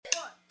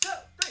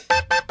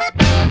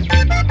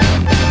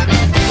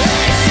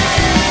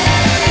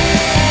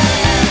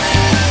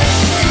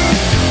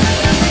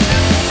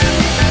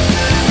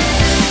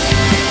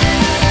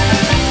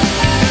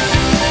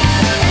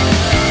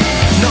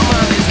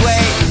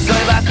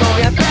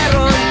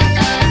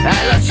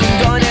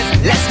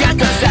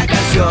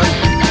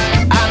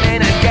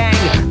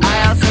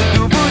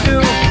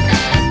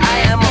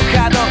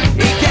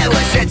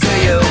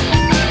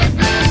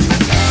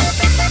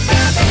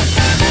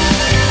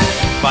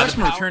Just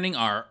returning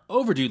our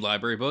overdue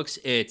library books.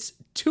 It's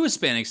two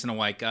Hispanics and a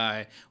white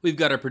guy. We've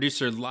got our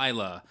producer,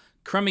 Lila,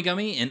 Crummy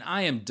Gummy, and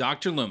I am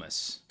Dr.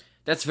 Loomis.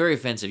 That's very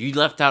offensive. You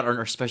left out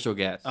our special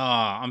guest.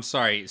 I'm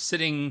sorry.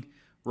 Sitting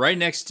right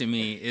next to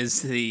me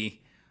is the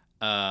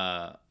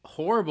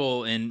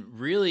horrible and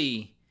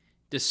really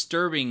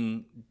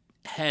disturbing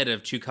head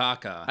of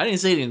Chukaka. I didn't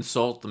say to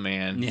insult the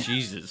man. Yeah.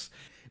 Jesus.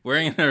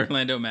 Wearing an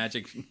Orlando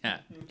Magic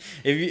hat. But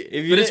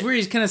it's weird.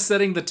 He's kind of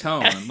setting the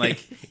tone.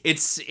 Like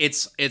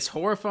it's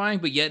horrifying,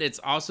 but yet it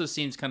also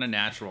seems kind of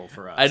natural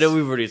for us. I know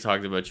we've already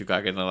talked about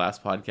Chukaka in the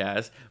last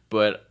podcast,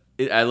 but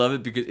I love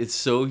it because it's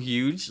so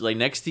huge. Like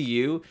next to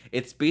you,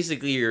 it's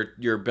basically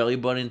your belly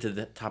button to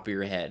the top of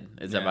your head.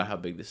 It's about how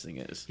big this thing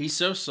is. He's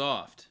so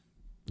soft.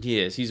 He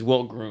is. He's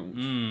well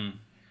groomed.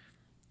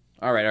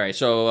 All right.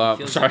 So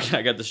sorry,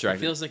 I got distracted.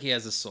 Feels like he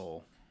has a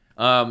soul.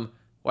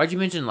 Why'd you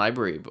mention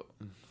library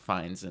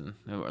fines and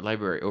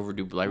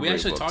overdue library We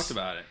actually books? Talked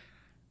about it.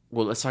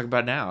 Well, let's talk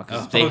about it now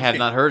because they have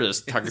not heard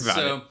us talk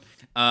about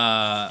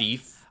it.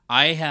 Thief.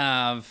 I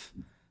have.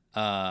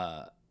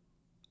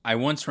 I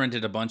once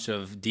rented a bunch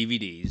of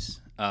DVDs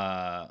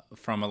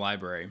from a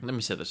library. Let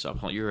me set this up.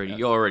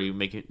 You're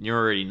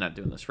already not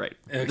doing this right.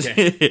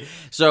 Okay.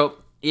 So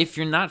if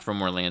you're not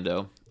from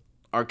Orlando,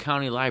 our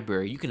county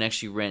library, you can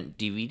actually rent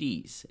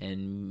DVDs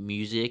and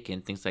music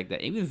and things like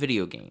that, even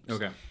video games.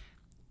 Okay.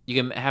 You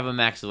can have a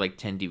max of like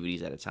 10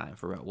 DVDs at a time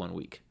for about 1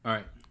 week. All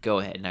right. Go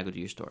ahead. Now go do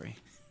your story.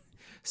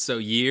 So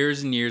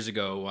years and years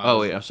ago.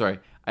 Wait. I'm sorry.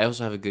 I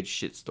also have a good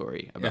shit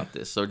story about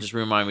this. So just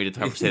remind me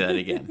to say that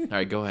again. All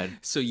right. Go ahead.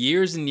 So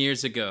years and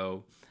years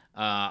ago,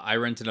 I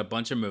rented a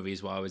bunch of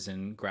movies while I was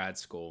in grad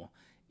school,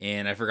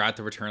 and I forgot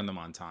to return them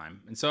on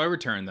time. And so I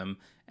returned them,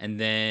 and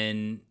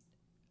then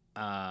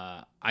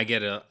I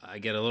get a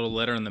little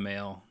letter in the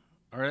mail.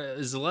 Or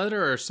is it a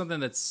letter or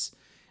something that's...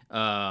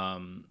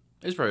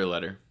 It's probably a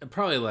letter.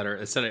 Probably a letter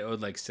that said I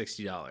owed like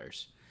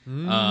 $60.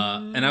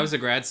 And I was a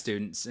grad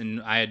student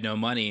and I had no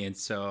money. And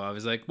so I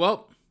was like,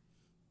 well,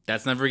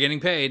 that's never getting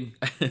paid.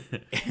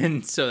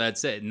 And so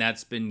that's it. And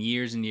that's been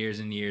years and years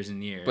and years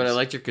and years. But I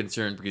liked your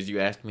concern because you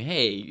asked me,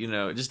 hey,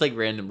 just like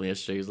randomly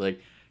yesterday, he was like,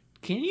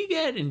 can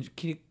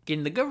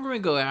the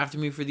government go after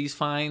me for these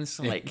fines?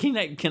 I'm like, can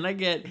I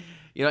get...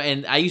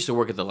 and I used to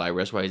work at the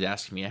library. That's why he's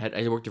asking me.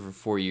 I worked there for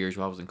 4 years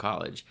while I was in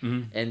college.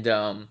 Mm-hmm. And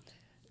it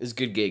was a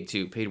good gig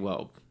too, paid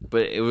well.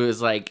 But it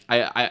was like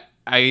I'm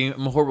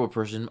a horrible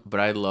person, but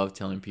I love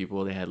telling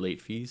people they had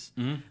late fees.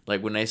 Mm-hmm.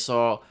 Like when I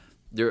saw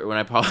when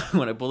I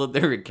pulled up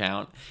their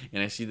account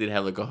and I see they'd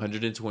have like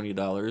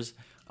 $120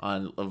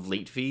 of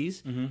late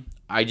fees, mm-hmm.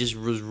 I just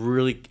was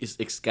really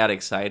got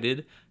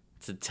excited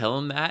to tell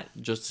them that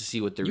just to see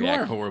what their reaction.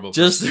 You are a horrible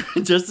person.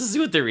 Just to see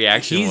what their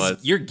reaction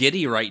was. You're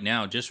giddy right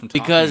now just from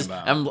talking because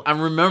about.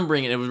 I'm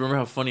remembering it. I remember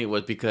how funny it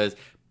was because.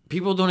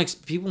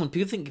 When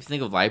people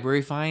think of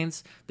library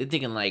fines, they're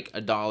thinking like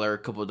 $1, a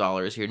couple of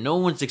dollars here. No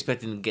one's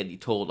expecting to get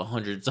told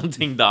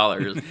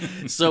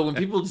 $100-something. So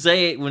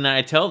when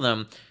I tell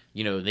them,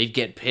 they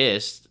get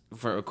pissed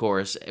of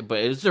course, but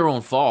it's their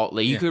own fault.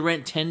 Like you could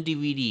rent 10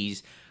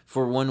 DVDs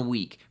for 1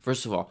 week.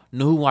 First of all,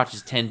 no one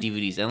watches 10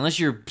 DVDs unless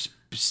you're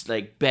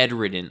like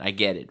bedridden. I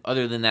get it.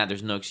 Other than that,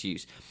 there's no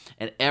excuse.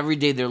 And every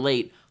day they're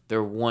late,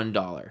 they're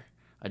 $1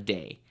 a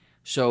day.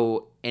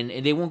 So, and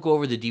they won't go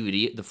over the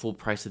full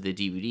price of the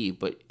DVD,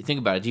 but think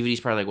about it. DVD is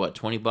probably like, what,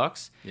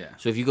 $20? Yeah.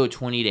 So if you go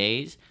 20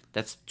 days,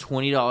 that's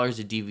 $20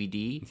 a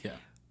DVD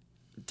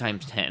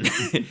times 10.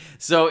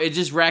 So it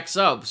just racks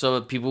up. So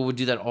people would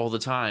do that all the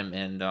time.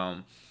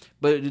 And,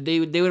 but they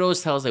would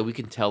always tell us that we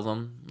can tell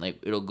them, like,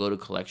 it'll go to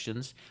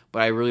collections.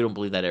 But I really don't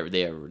believe that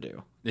they ever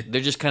do.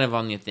 They're just kind of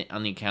on the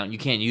account. You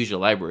can't use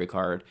your library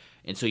card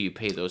until you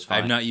pay those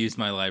fines. I've not used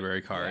my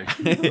library card.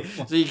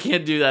 So you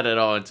can't do that at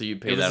all until you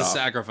pay that off. It was a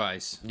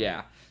sacrifice.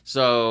 Yeah.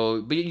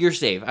 So, but you're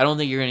safe. I don't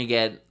think you're going to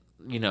get,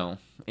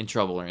 in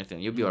trouble or anything.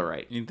 You'll be all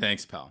right.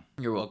 Thanks, pal.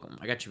 You're welcome.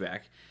 I got you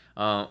back.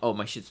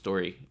 My shit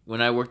story.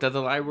 When I worked at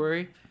the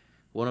library,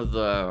 one of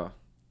the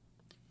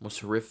most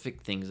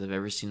horrific things I've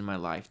ever seen in my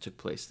life took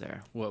place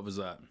there. What was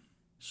that?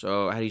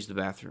 So I had to use the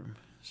bathroom.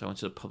 So I went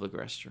to the public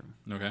restroom.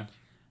 Okay.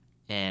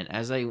 And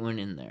as I went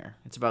in there,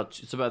 it's about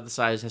the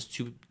size, has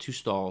two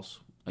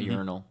stalls, a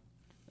urinal,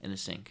 and a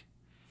sink.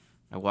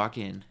 I walk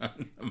in.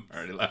 I'm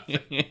already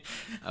laughing.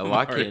 I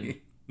walk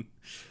in,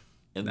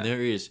 and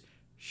there is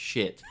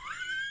shit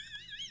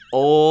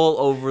all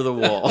over the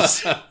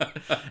walls.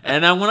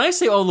 And when I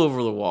say all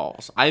over the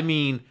walls, I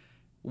mean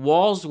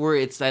walls where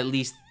it's at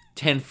least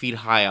 10 feet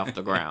high off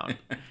the ground.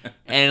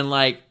 And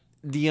like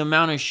the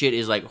amount of shit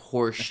is like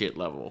horse shit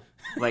level.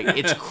 Like,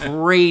 it's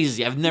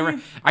crazy. I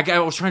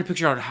was trying to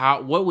picture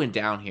out what went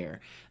down here.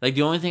 Like,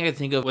 the only thing I could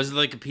think of... Was it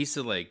like a piece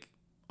of, like,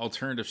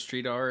 alternative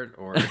street art,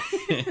 or...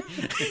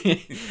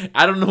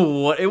 I don't know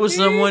what... It was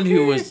someone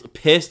who was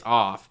pissed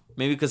off.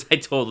 Maybe because I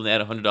told them they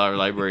had a $100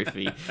 library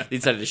fee. They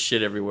decided to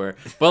shit everywhere.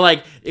 But,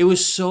 like, it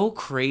was so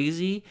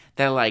crazy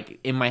that,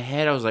 like, in my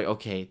head, I was like,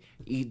 okay,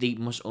 they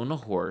must own a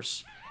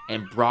horse.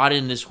 and brought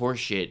in this horse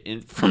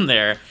shit from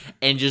there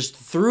and just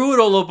threw it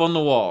all up on the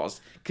walls.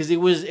 Because it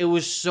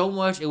was so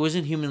much, it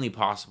wasn't humanly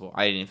possible,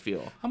 I didn't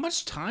feel. How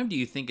much time do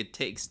you think it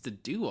takes to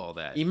do all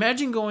that?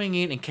 Imagine going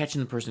in and catching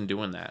the person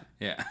doing that.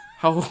 Yeah.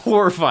 How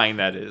horrifying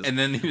that is. And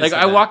then like,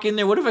 I walk in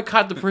there, what if I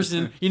caught the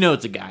person,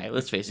 it's a guy,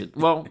 let's face it.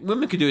 Well,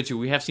 women could do it too,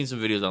 we have seen some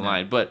videos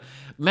online. But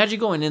imagine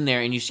going in there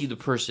and you see the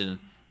person,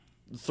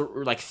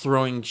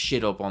 throwing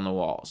shit up on the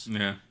walls.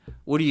 Yeah.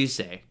 What do you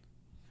say?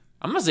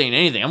 I'm not saying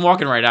anything. I'm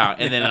walking right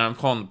out, and then I'm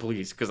calling the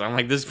police because I'm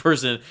like, this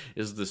person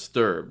is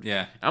disturbed.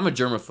 Yeah. I'm a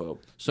germaphobe.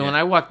 So when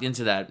I walked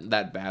into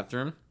that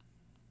bathroom,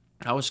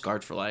 I was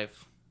scarred for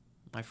life,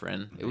 my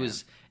friend. It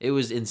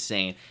was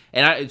insane.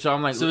 And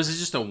I'm like, so is it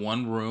just a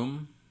one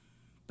room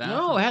bathroom?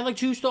 No, it had like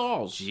 2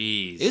 stalls.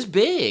 Jeez. It's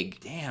big.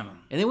 Damn.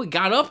 And then we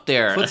got up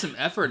there. Put some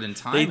effort and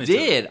time They into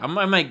did. it. I'm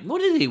like, what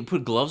did they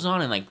put gloves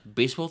on and like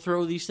baseball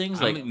throw these things?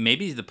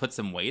 Maybe to put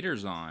some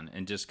waders on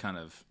and just kind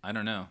of, I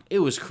don't know. It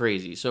was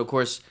crazy. So of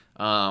course,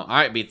 all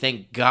right, but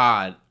thank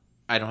God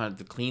I don't have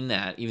to clean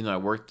that. Even though I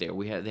worked there,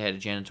 they had a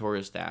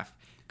janitorial staff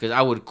because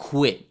I would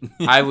quit.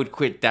 I would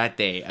quit that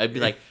day. I'd be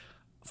like,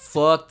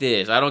 fuck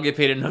this. I don't get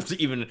paid enough to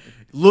even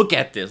look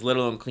at this, let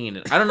alone clean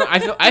it. I don't know.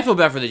 I feel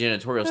bad for the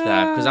janitorial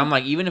staff because I'm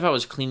like, even if I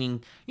was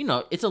cleaning,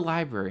 it's a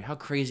library. How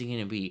crazy can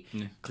it be?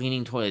 Yeah.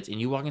 Cleaning toilets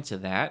and you walk into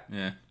that?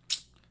 Yeah.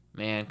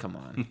 Man, come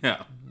on.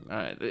 Yeah.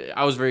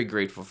 I was very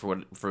grateful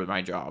for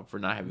my job for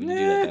not having to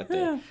do that day.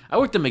 Yeah. I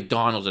worked at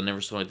McDonald's and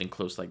never saw anything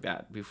close like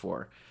that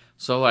before.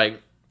 So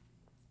like,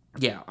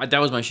 yeah, that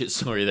was my shit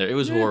story there. It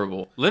was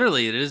horrible.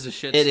 Literally, it is a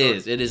shit story.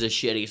 It is a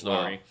shitty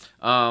story.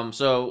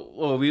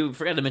 Wow. We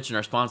forgot to mention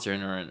our sponsor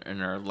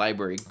in our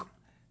library.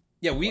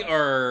 Yeah, we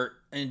are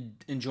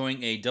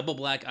enjoying a double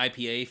black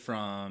IPA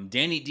from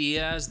Danny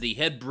Diaz, the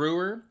head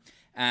brewer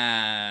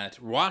at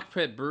Rock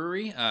Pit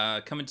Brewery,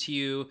 coming to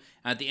you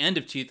at the end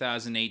of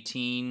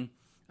 2018.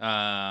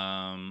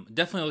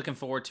 Definitely looking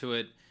forward to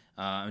it.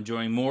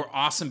 Enjoying more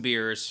awesome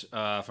beers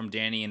from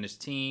Danny and his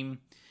team,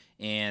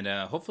 and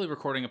hopefully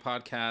recording a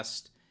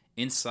podcast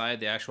inside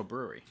the actual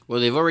brewery.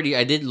 Well,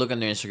 I did look on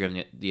their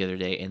Instagram the other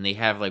day, and they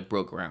have like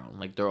broke ground.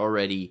 Like they're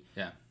already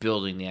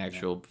building the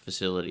actual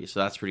facility, so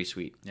that's pretty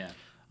sweet. Yeah.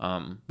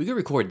 We could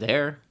record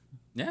there.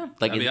 Yeah,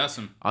 that'd be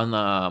awesome. On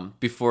the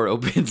before it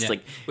opens,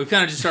 like we've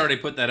kind of just already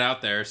put that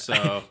out there.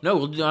 So no,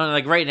 we'll do it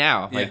like right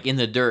now, like in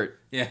the dirt.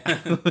 Yeah,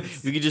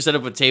 we could just set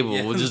up a table.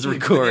 We'll just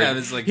record. Yeah,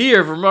 it's like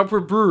here from Upper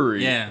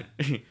Brewery. Yeah,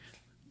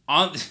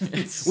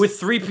 with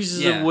 3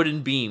 pieces of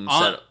wooden beams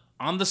set up.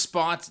 On the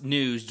spot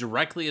news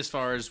directly as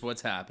far as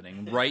what's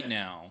happening right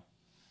now.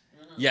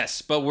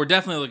 Yes, but we're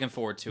definitely looking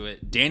forward to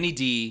it. Danny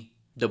D.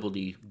 Double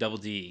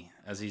D,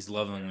 as he's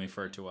lovingly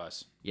referred to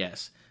us.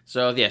 Yes.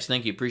 So, yes,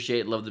 thank you. Appreciate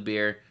it. Love the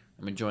beer.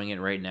 I'm enjoying it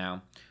right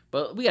now.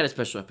 But we got a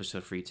special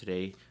episode for you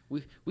today.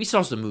 We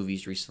saw some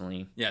movies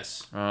recently.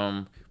 Yes.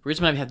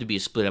 This might have to be a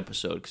split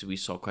episode because we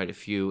saw quite a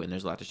few and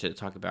there's a lot of shit to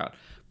talk about.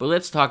 But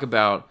let's talk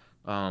about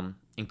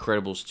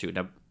Incredibles 2.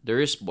 Now, there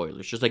is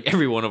spoilers. Just like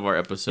every one of our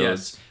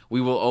episodes,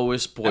 we will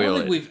always spoil it. I don't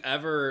think we've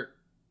ever...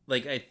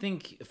 Like, I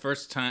think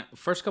first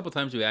couple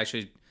times we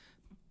actually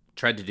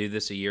tried to do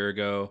this a year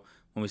ago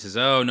when we says,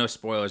 oh, no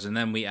spoilers, and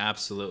then we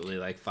absolutely,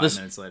 like, 5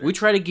 minutes later. We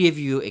try to give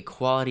you a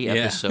quality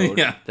episode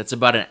that's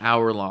about an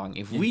hour long.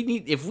 If we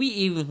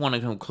even want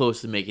to come close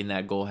to making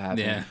that goal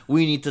happen,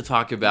 we need to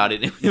talk about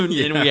it, and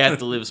we have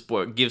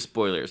to give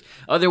spoilers.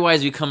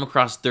 Otherwise, we come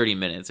across 30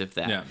 minutes, if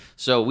that. Yeah.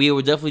 So we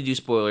would definitely do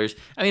spoilers.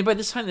 I mean, by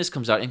the time this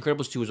comes out,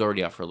 Incredibles 2 is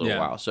already out for a little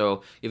while.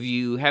 So if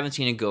you haven't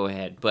seen it, go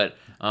ahead. But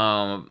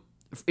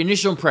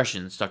initial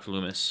impressions, Dr.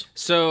 Loomis.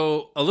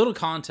 So a little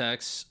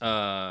context.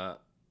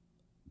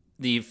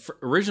 The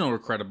original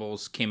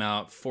Incredibles came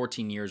out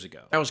 14 years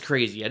ago. That was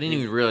crazy. I didn't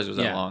even realize it was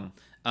that long.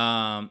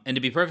 And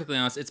to be perfectly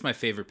honest, it's my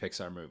favorite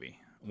Pixar movie.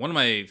 One of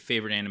my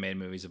favorite animated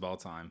movies of all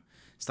time.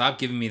 Stop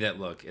giving me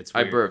that look. It's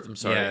weird. I burped. I'm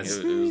sorry. Yes.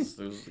 It was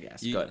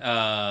good.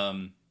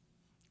 And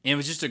it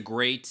was just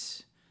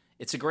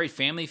it's a great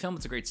family film.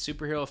 It's a great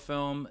superhero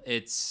film.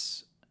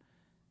 It's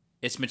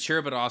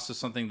mature, but also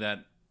something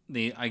that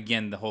the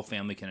whole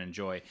family can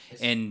enjoy.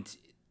 And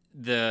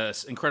the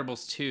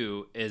Incredibles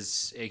 2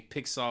 it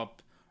picks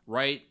up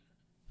right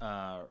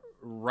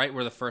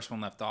where the first one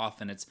left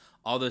off, and it's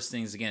all those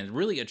things again. It's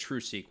really a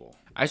true sequel.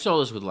 I saw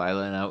this with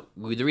Lila,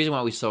 and the reason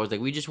why we saw it was like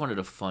we just wanted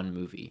a fun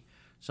movie,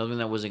 something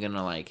that wasn't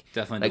gonna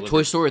definitely like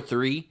Toy Story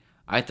 3.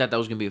 I thought that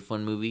was gonna be a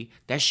fun movie.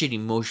 That shit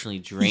emotionally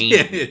drained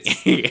me.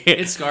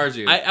 It scars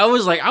you. I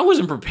was like, I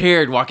wasn't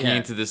prepared walking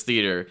into this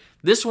theater.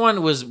 This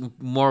one was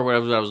more what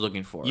I was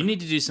looking for. You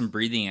need to do some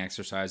breathing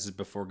exercises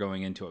before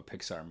going into a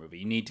Pixar movie.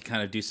 You need to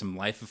kind of do some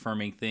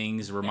life-affirming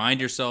things. Remind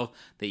yourself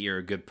that you're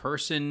a good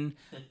person.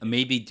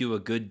 Maybe do a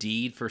good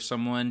deed for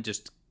someone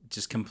just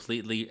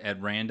completely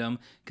at random.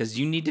 Because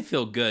you need to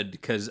feel good.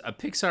 Because a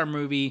Pixar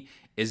movie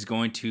is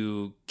going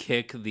to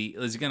kick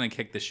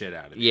the shit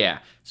out of you. Yeah.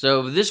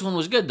 So this one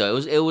was good though.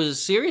 It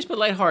was serious but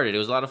lighthearted. It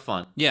was a lot of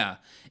fun. Yeah.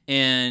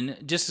 And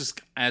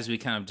just as we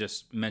kind of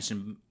just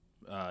mentioned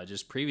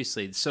just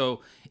previously.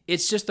 So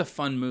it's just a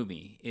fun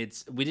movie.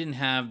 We didn't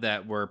have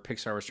that where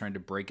Pixar was trying to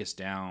break us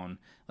down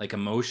like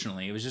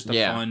emotionally. It was just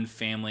a fun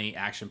family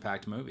action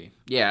packed movie.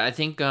 Yeah, I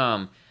think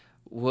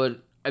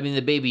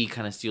the baby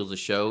kind of steals the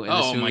show in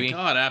this movie. Oh my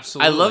god,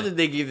 absolutely! I love that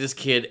they gave this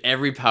kid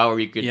every power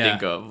you could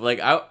think of. Like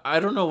I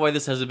don't know why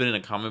this hasn't been in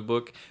a comic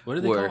book. What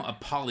do they call a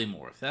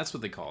polymorph? That's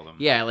what they call them.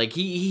 Yeah, like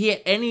he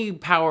had any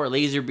power,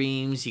 laser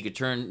beams. He could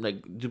turn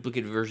like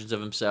duplicate versions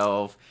of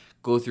himself,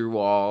 go through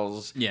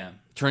walls. Yeah,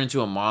 turn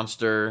into a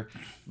monster.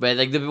 But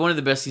like one of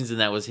the best scenes in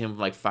that was him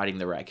like fighting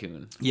the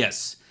raccoon.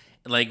 Yes.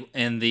 Like,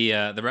 and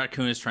the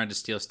raccoon is trying to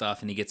steal stuff,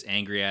 and he gets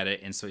angry at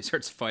it, and so he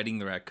starts fighting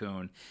the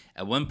raccoon.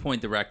 At one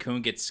point, the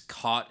raccoon gets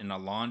caught in a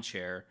lawn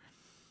chair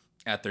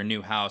at their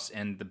new house,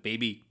 and the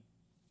baby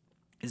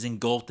is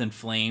engulfed in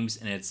flames,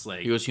 and it's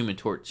like... He goes Human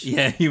Torch.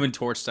 Yeah, Human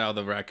Torch style.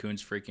 The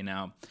raccoon's freaking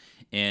out.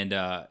 And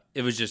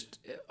it was just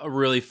a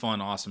really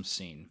fun, awesome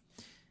scene.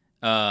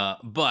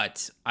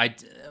 But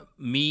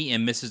me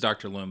and Mrs.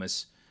 Dr.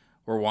 Loomis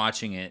were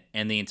watching it,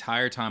 and the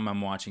entire time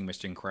I'm watching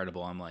Mr.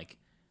 Incredible, I'm like...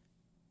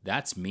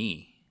 That's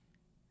me.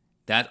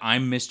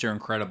 I'm Mr.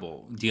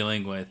 Incredible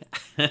dealing with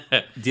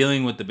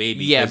the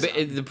baby. Yeah, but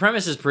the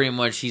premise is pretty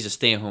much he's a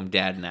stay-at-home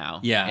dad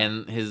now. Yeah,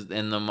 and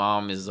the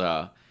mom is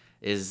out,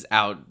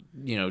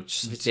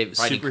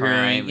 fighting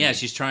crime. Yeah,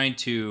 she's trying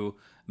to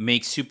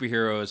make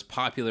superheroes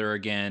popular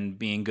again,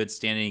 be in good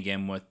standing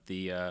again with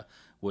the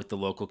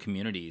local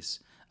communities,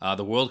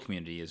 the world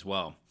community as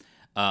well.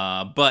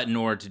 But in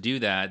order to do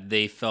that,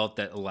 they felt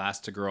that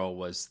Elastigirl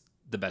was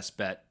the best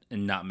bet.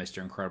 And not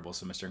Mr. Incredible,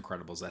 so Mr.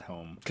 Incredible's at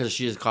home. Because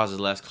she just causes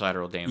less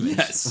collateral damage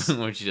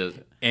when she does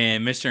it.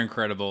 And Mr.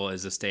 Incredible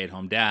is a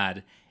stay-at-home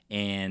dad,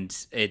 and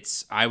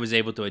I was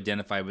able to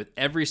identify with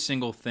every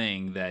single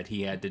thing that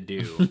he had to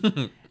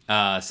do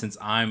since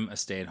I'm a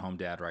stay-at-home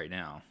dad right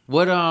now.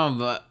 What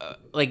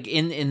like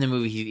in the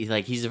movie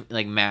he's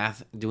doing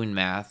math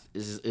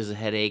is a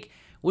headache.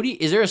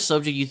 Is there a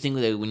subject you think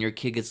that when your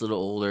kid gets a little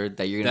older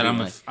that you're gonna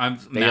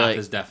math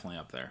is definitely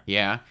up there.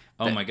 Yeah.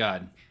 Oh my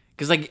god.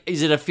 Because, like,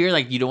 is it a fear,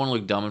 like, you don't want to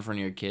look dumb in front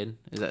of your kid?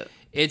 Is that...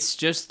 It's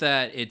just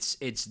that it's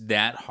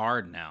that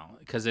hard now.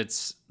 Because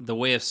it's the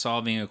way of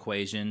solving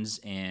equations,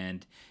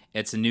 and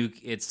it's new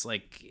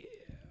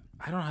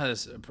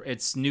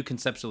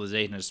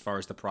conceptualization as far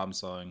as the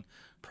problem-solving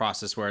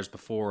process, whereas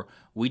before,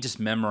 we just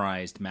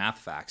memorized math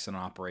facts and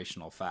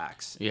operational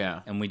facts. Yeah.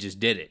 And we just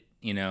did it,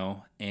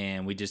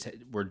 and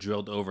we're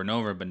drilled over and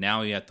over, but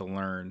now you have to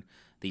learn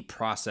the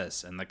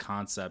process and the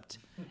concept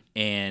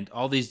and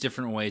all these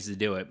different ways to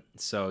do it.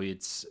 So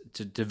it's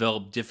to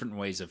develop different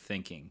ways of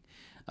thinking.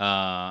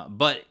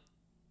 But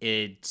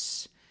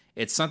it's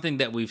something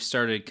that we've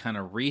started kind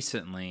of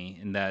recently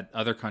and that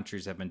other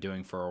countries have been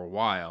doing for a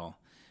while.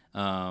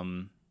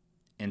 And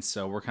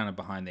so we're kind of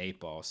behind the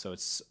 8 ball. So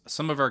it's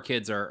some of our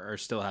kids are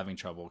still having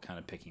trouble kind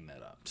of picking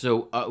that up.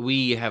 So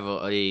we have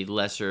a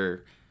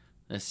lesser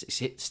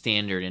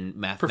standard in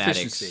mathematics.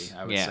 Proficiency,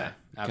 I would say.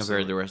 Absolutely.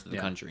 Compared to the rest of the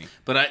country.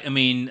 But I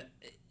mean,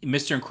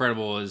 Mr.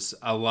 Incredible is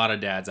a lot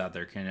of dads out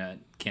there can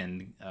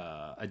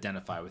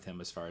identify with him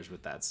as far as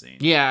with that scene.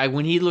 Yeah,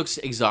 when he looks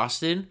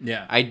exhausted.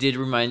 Yeah, I did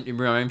remind me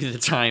of the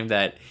time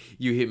that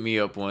you hit me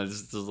up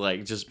once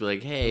to just be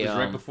like, hey, it was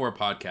right before a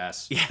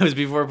podcast. Yeah, it was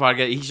before a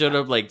podcast. He showed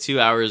up like 2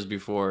 hours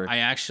before. I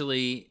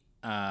actually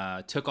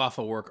took off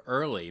of work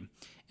early,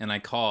 and I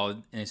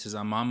called, and he says,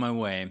 I'm on my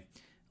way.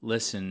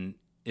 Listen,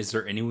 is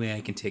there any way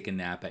I can take a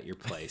nap at your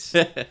place?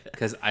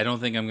 Because I don't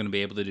think I'm going to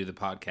be able to do the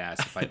podcast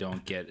if I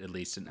don't get at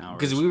least an hour.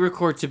 Because we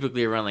record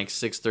typically around like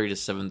 6:30 to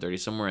 7:30,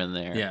 somewhere in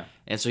there. Yeah.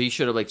 And so he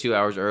showed up like 2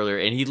 hours earlier,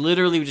 and he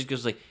literally just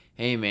goes like,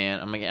 "Hey man,"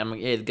 I'm like,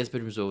 "Hey, the guest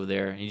bedroom's over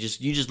there." And you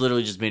just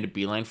literally just made a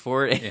beeline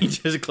for it, and you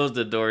just closed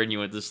the door and you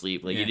went to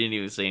sleep. Like you didn't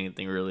even say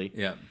anything really.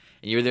 Yeah.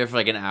 And you were there for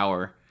like an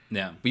hour.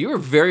 Yeah. But you were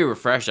very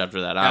refreshed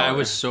after that hour. I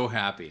was so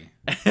happy.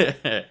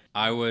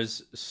 I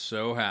was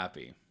so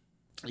happy.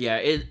 Yeah,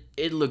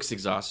 it looks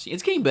exhausting.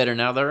 It's getting better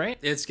now, though, right?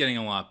 It's getting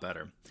a lot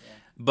better. Yeah.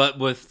 But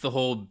with the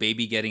whole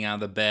baby getting out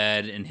of the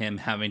bed and him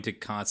having to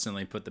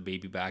constantly put the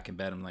baby back in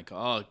bed, I'm like,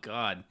 oh,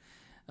 God.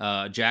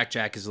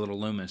 Jack is a little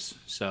Loomis.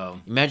 So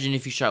imagine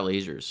if you shot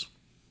lasers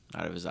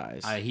out of his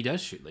eyes. He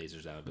does shoot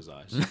lasers out of his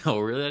eyes. No,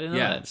 really? I didn't know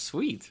that.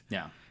 Sweet.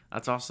 Yeah.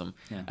 That's awesome.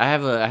 Yeah. I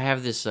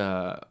have this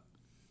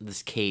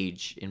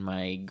cage in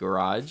my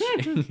garage.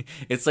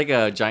 It's like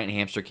a giant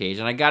hamster cage.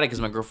 And I got it because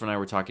my girlfriend and I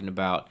were talking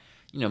about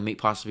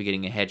possibly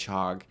getting a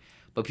hedgehog.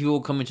 But people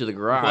will come into the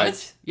garage.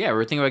 What? Yeah,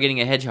 we're thinking about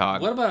getting a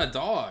hedgehog. What about a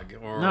dog?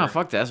 No,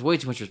 fuck that. That's way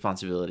too much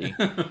responsibility.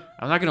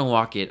 I'm not going to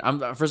walk it.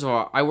 First of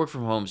all, I work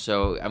from home,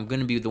 so I'm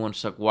going to be the one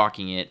stuck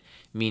walking it,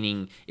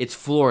 meaning it's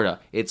Florida.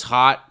 It's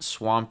hot,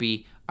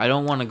 swampy. I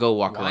don't want to go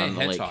walk around the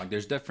lake. Hedgehog?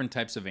 There's different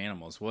types of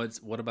animals.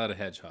 What about a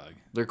hedgehog?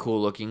 They're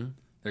cool looking.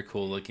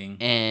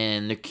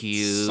 And they're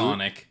cute.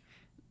 Sonic.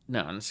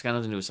 No, it's got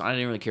nothing to do with Sonic. I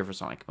didn't really care for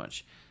Sonic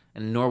much.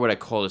 And nor would I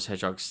call this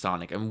hedgehog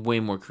Sonic. I'm way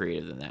more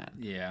creative than that.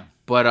 Yeah.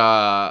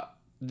 But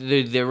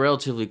they're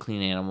relatively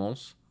clean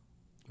animals.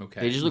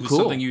 Okay. They just look It was cool.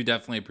 Something you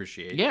definitely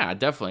appreciate. Yeah,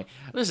 definitely.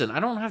 Listen, I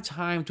don't have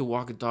time to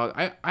walk a dog.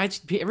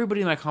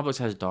 Everybody in my complex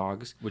has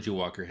dogs. Would you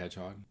walk your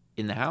hedgehog?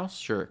 In the house?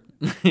 Sure.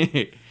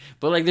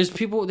 But like there's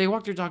people, they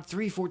walk their dog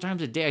 3-4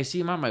 times a day. I see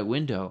them out my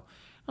window.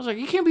 I was like,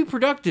 you can't be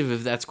productive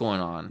if that's going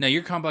on. Now,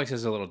 your complex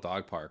has a little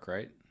dog park,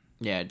 right?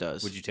 Yeah, it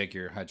does. Would you take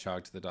your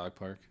hedgehog to the dog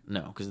park?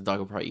 No, because the dog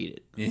will probably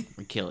eat it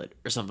or kill it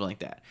or something like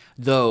that.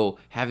 Though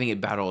having it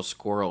battle a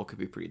squirrel could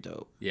be pretty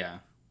dope. Yeah.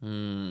 Put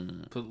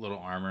a little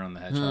armor on the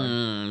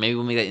hedgehog. Maybe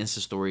we'll make that Insta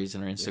stories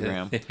on our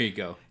Instagram. There you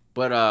go.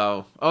 But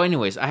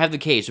anyways, I have the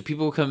cage, so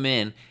people will come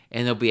in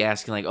and they'll be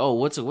asking like, "Oh,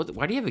 why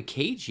do you have a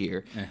cage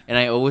here?" And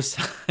I always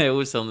tell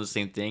them the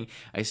same thing.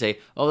 I say,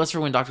 "Oh, that's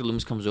for when Dr.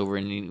 Loomis comes over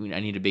and I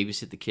need to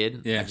babysit the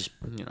kid." Yeah. I just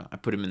I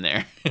put him in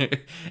there, and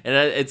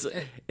it's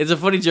a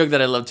funny joke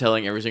that I love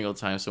telling every single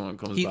time someone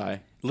comes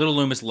by. Little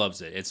Loomis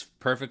loves it. It's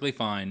perfectly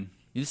fine.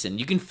 Listen,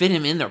 you can fit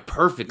him in there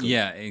perfectly.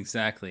 Yeah,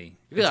 exactly.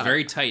 It's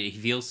very tight. He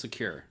feels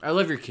secure. I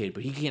love your kid,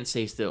 but he can't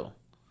stay still.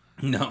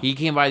 No. He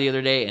came by the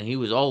other day and he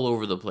was all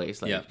over the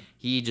place. Like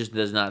he just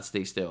does not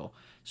stay still.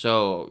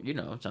 So,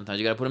 sometimes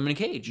you gotta put him in a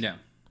cage. Yeah.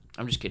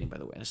 I'm just kidding, by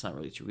the way. That's not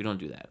really true. We don't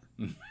do that.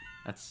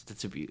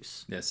 That's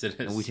abuse. Yes, it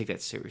is. And we take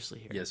that seriously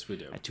here. Yes, we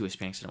do. At Two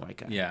Hispanics and a White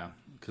Guy. Yeah,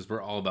 because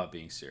we're all about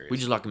being serious. We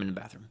just lock him in the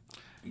bathroom.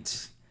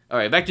 All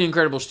right, back to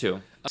Incredibles 2.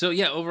 So,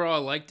 yeah, overall, I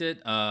liked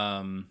it.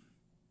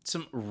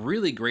 Some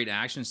really great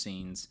action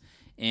scenes.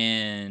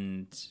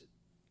 And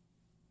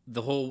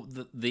the whole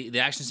the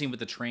action scene with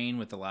the train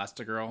with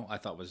Elastigirl I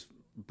thought was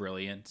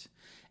brilliant,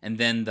 and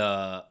then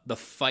the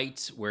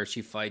fight where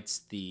she fights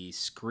the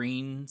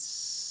screen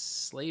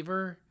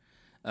slaver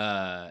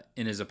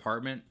in his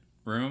apartment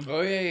room.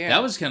 Oh yeah.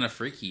 That was kind of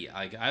freaky.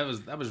 That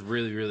was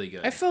really, really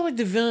good. I felt like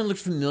the villain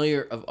looked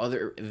familiar of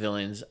other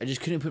villains. I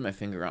just couldn't put my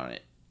finger on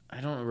it. I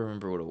don't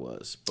remember what it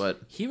was,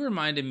 but he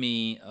reminded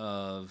me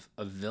of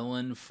a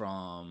villain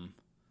from,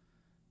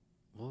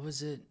 what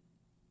was it?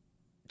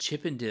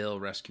 Chip and Dale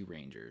Rescue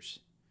Rangers.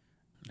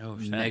 Oh,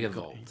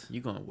 Megavolt.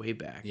 You going way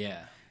back?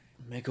 Yeah.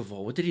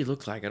 Megavolt. What did he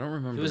look like? I don't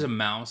remember. It was a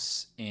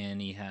mouse, and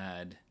he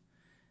had,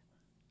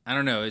 I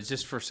don't know. It's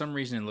just for some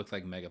reason it looked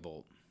like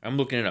Megavolt. I'm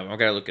looking it up. I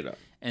gotta look it up.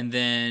 And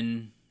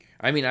then,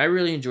 I mean, I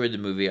really enjoyed the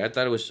movie. I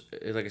thought it was,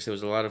 like I said, it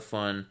was a lot of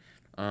fun.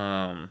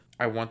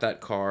 I want that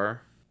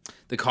car.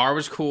 The car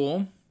was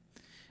cool.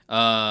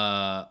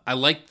 I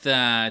liked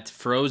that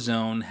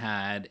Frozone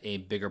had a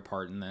bigger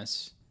part in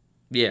this.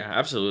 Yeah,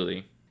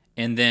 absolutely.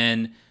 And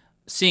then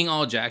seeing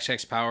all Jack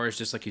Jack's powers,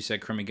 just like you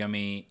said, Crummy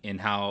Gummy, and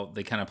how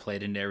they kind of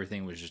played into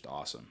everything was just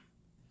awesome.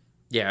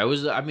 Yeah, it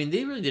was. I mean,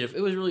 they really did.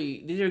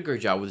 They did a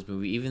great job with this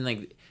movie. Even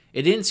like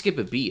it didn't skip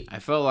a beat. I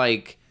felt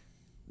like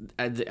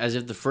as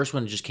if the first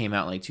one just came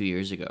out like 2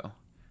 years ago,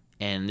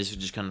 and this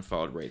just kind of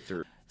followed right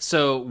through.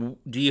 So,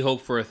 do you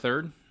hope for a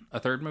third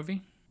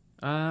movie?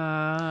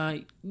 Yeah.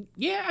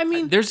 I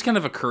mean, there's kind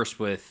of a curse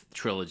with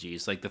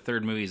trilogies. Like the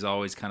third movie is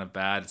always kind of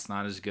bad. It's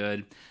not as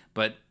good.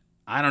 But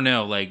I don't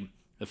know. Like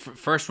the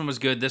first one was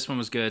good. This one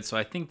was good. So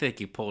I think they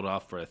could pull it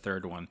off for a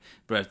third one.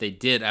 But if they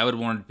did, I would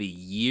want it to be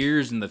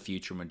years in the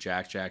future when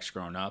Jack's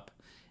grown up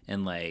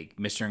and like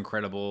Mr.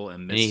 Incredible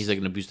and he's like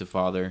an abusive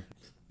father,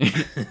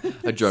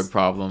 a drug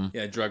problem.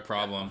 Yeah, drug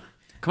problem.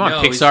 Come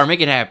on, Pixar,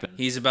 make it happen.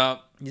 He's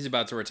about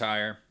to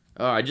retire.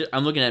 Oh,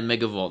 I'm looking at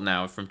Megavolt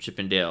now from Chip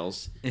and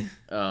Dale's.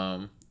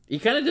 He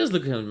kind of does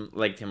look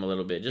like him a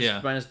little bit,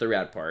 just minus the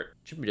rat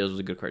part. Chip and Dale's was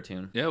a good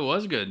cartoon. Yeah, it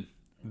was good.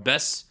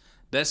 Best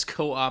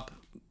co-op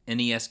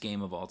NES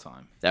game of all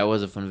time. That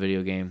was a fun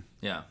video game.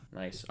 Yeah.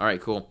 Nice. All right,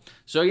 cool.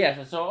 So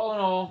yeah, so all in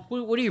all,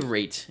 what do you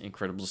rate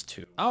Incredibles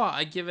 2? Oh,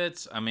 I give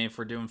it. I mean, if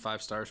we're doing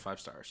 5 stars, 5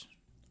 stars.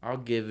 I'll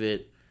give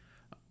it.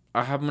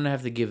 I'm gonna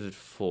have to give it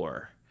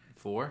 4.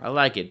 4. I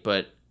like it,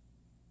 but.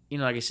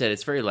 Like I said,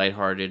 it's very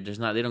lighthearted.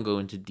 They don't go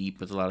into deep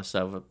with a lot of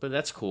stuff, but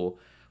that's cool.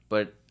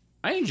 But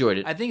I enjoyed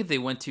it. I think if they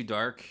went too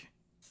dark,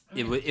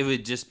 it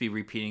would just be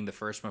repeating the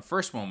first one.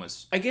 First one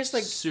was, I guess,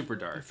 like super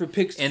dark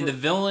the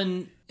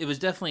villain. It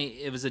was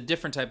a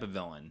different type of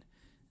villain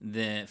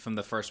from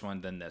the first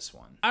one than this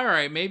one. All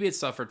right, maybe it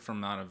suffered from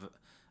not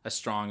a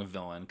strong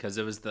villain because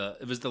it was the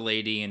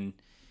lady, and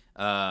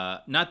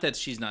not that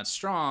she's not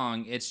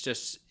strong. It's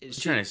just what are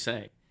you trying to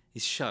say?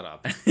 Shut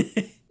up.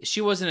 She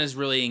wasn't as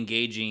really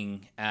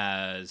engaging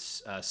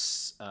as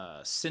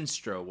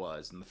Sinstro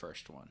was in the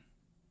first one.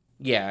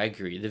 Yeah, I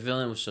agree. The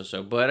villain was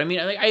so. But I mean,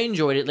 I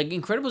enjoyed it. Like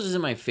Incredibles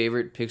isn't my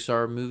favorite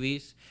Pixar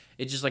movies.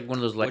 It's just like one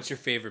of those. Like, what's your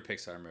favorite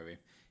Pixar movie?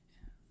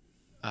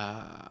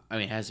 I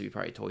mean, it has to be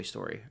probably Toy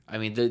Story. I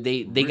mean,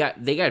 they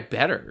got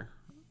better.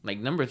 Like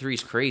number 3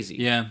 is crazy.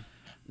 Yeah,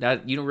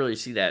 that you don't really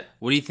see that.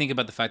 What do you think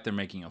about the fact they're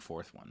making a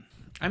 4th one?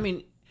 I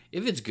mean,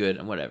 if it's good,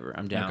 whatever,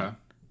 I'm down. Okay.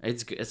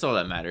 It's good. It's all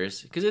that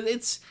matters because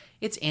it's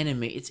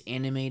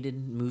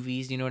animated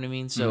movies. You know what I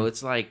mean? So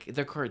it's like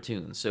they're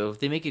cartoons. So if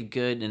they make it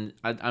good, and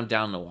I'm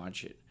down to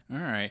watch it. All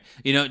right.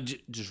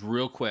 Just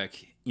real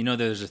quick.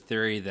 There's a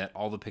theory that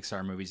all the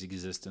Pixar movies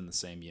exist in the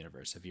same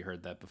universe. Have you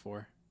heard that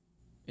before?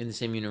 In the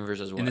same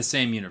universe as well. In the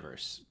same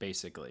universe,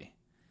 basically,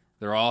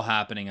 they're all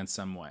happening in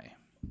some way.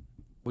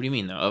 What do you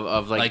mean though?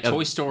 Of Like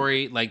Toy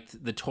Story, like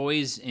the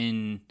toys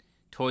in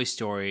Toy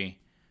Story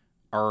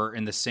are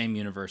in the same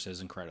universe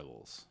as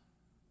Incredibles.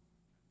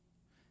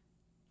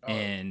 Oh.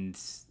 And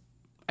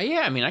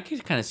yeah, I mean, I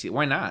could kind of see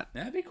why not.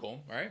 That'd be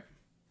cool, right?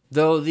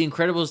 Though the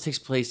Incredibles takes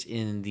place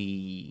in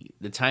the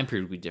time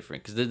period would be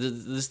different because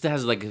this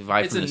has like a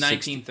vibe. It's from a the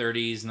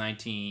 1930s,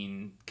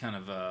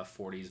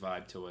 40s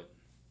vibe to it.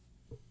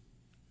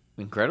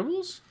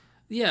 Incredibles?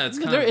 Yeah,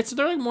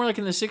 they're like more like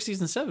in the 60s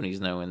and 70s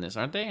now in this,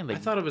 aren't they? Like, I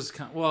thought it was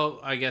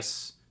I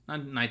guess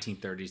not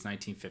 1930s,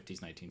 1950s,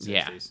 1960s.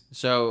 Yeah.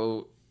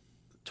 So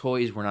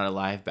toys were not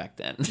alive back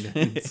then.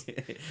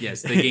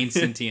 Yes, they gained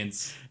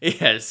sentience.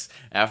 Yes,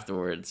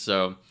 afterwards.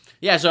 So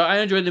yeah, so I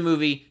enjoyed the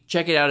movie.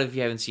 Check it out if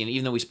you haven't seen it,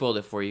 even though we spoiled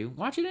it for you.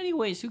 Watch it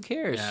anyways. Who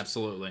cares? Yeah,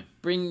 absolutely.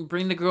 Bring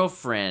the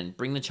girlfriend.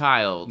 Bring the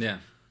child. Yeah.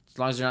 As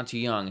long as they're not too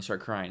young and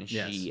start crying.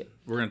 Yes.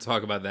 We're going to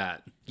talk about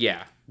that.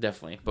 Yeah,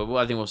 definitely. But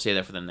I think we'll say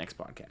that for the next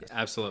podcast.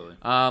 Absolutely.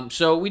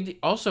 So we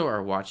also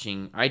are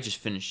watching, I just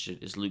finished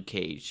it, is Luke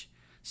Cage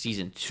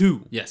Season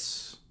 2.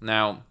 Yes.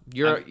 Now,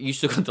 you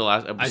still got the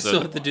last episode. I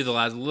still have to do the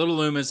last. Little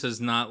Loomis has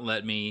not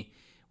let me.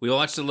 We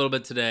watched a little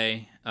bit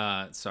today.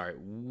 Sorry,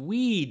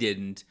 we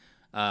didn't.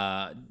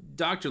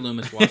 Dr.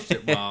 Loomis watched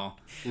it while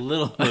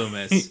Little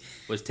Loomis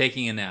was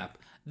taking a nap.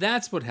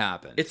 That's what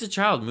happened. It's a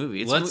child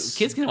movie.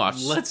 Kids can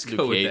watch. Let's Luke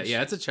go with Cage. that.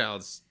 Yeah, it's a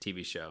child's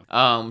TV show.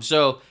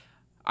 So,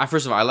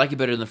 first of all, I like it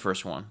better than the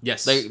first one.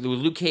 Yes. Like with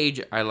Luke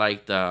Cage, I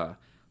liked the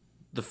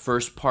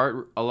first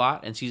part a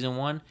lot in season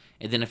 1,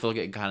 and then I feel like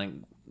it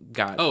kind of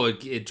got. Oh,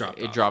 it dropped.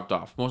 It dropped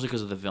off mostly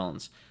because of the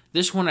villains.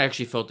 This one I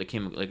actually felt it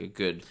came like a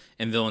good.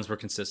 And villains were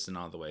consistent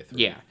all the way through.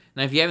 Yeah.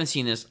 Now, if you haven't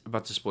seen this, I'm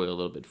about to spoil a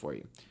little bit for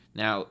you.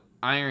 Now,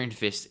 Iron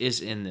Fist is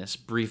in this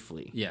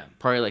briefly. Yeah.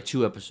 Probably like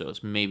 2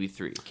 episodes, maybe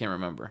 3. Can't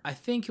remember. I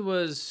think it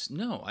was...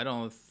 No, I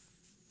don't...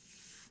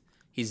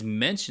 He's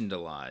mentioned a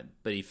lot,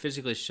 but he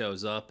physically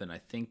shows up, and I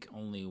think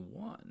only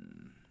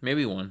 1.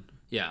 Maybe 1.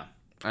 Yeah.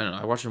 I don't know.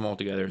 I watched them all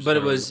together. But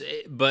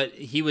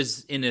he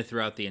was in it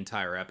throughout the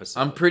entire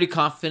episode. I'm pretty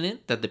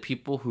confident that the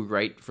people who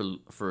write for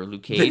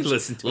Luke Cage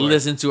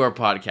listen to our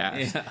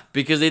podcast. Yeah.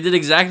 Because they did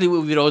exactly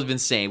what we'd always been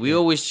saying. We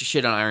always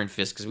shit on Iron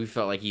Fist because we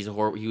felt like he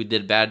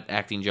did a bad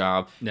acting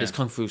job. Yeah. His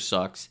kung fu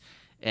sucks.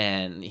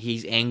 And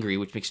he's angry,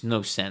 which makes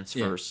no sense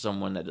for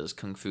someone that does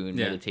kung fu and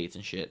meditates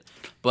and shit.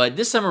 But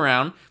this time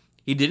around,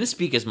 he didn't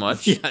speak as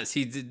much. Yes,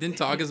 he didn't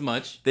talk as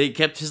much. They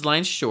kept his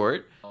lines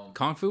short.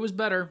 Kung fu was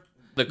better.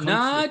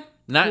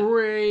 Not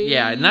great.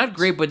 Yeah, not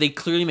great, but they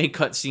clearly made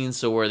cutscenes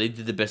so where they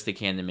did the best they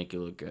can to make it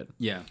look good.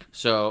 Yeah.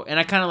 So, and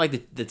I kind of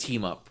like the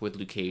team up with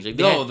Luke Cage. Like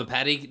the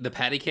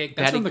patty cake.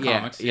 That's from the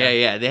comics.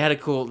 Yeah. They had a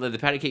cool. The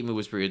patty cake move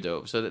was pretty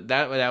dope. So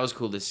that was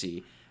cool to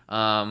see.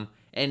 And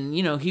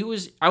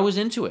I was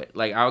into it.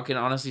 Like I can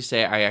honestly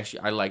say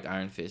I liked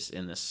Iron Fist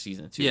in this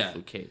season 2 of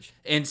Luke Cage.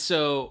 And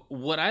so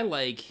what I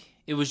like,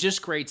 it was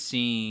just great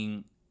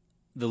seeing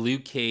the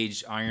Luke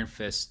Cage Iron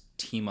Fist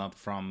team up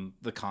from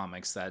the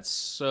comics that's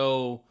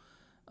so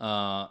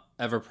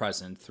ever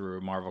present through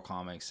Marvel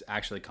Comics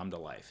actually come to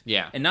life.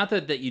 Yeah. And not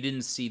that you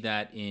didn't see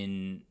that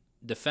in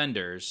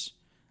Defenders.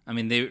 I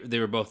mean, they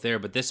were both there,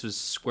 but this was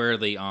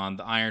squarely on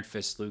the Iron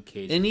Fist Luke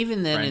Cage. And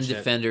even then friendship. in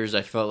Defenders,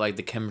 I felt like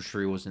the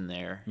chemistry wasn't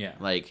there. Yeah.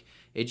 Like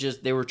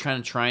they were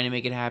trying to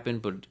make it happen,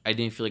 but I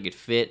didn't feel like it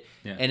fit.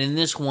 Yeah. And in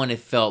this one, it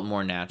felt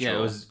more natural. Yeah,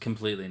 it was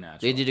completely natural.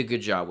 They did a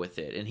good job with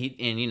it, and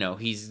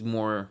he's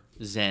more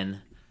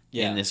zen.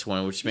 Yeah. In this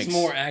one, which makes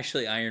more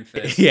actually Iron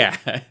Fist. Yeah.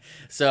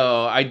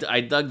 So I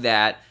dug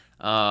that.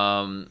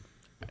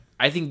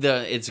 I think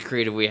it's a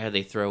creative way how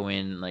they throw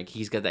in, like,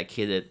 he's got that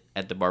kid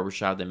at the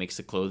barbershop that makes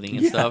the clothing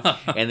and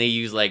stuff, and they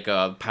use like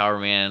Power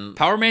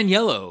Man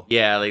Yellow.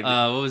 Yeah, like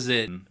what was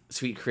it?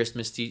 Sweet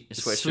Christmas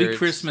sweatshirts. Sweet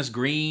Christmas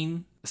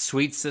green.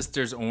 Sweet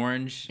Sisters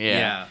orange.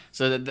 Yeah.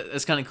 So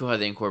that's kind of cool how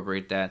they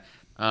incorporate that.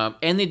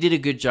 And they did a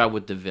good job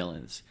with the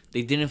villains.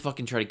 They didn't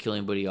fucking try to kill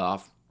anybody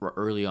off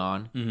early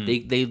on.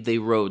 Mm-hmm. They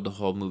rode the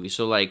whole movie.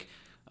 So like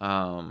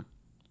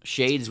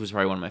Shades was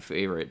probably one of my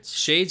favorites.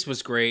 Shades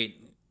was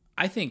great.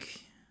 I think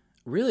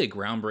really a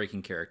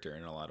groundbreaking character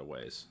in a lot of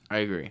ways. I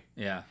agree.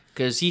 Yeah.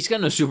 Because he's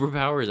got no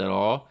superpowers at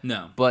all.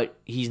 No. But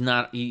he's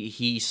not.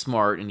 He's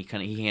smart, and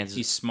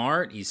He's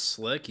smart. He's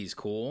slick. He's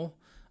cool.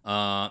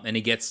 And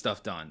he gets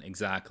stuff done.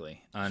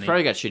 Exactly. He's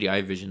probably got shitty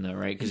eye vision though,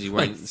 right? Because he's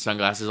wearing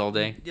sunglasses all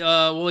day.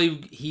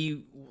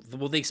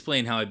 Well, they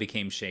explain how he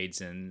became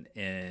Shades in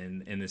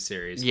this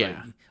series.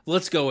 Yeah.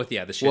 Let's go with the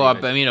shitty. Well,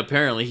 vision. I mean,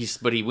 apparently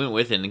he went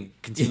with it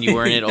and continued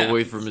wearing it all the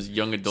way from his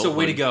young adult. So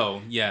way to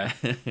go. Yeah.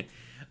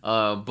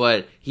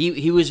 But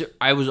he was.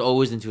 I was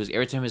always into his.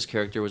 Every time his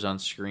character was on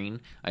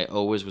screen, I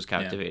always was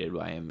captivated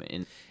by him.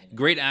 And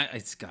great act.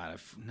 It's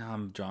now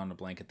I'm drawing a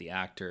blank at the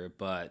actor,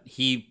 but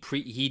he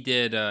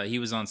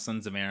was on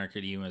Sons of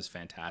Anarchy. He was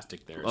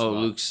fantastic there. As well.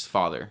 Luke's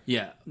father.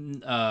 Yeah.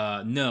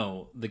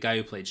 No, the guy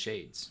who played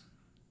Shades.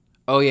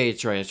 Oh yeah,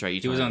 that's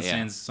right. He was on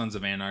Sons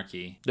of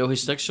Anarchy. Though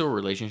his sexual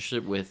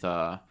relationship with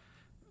was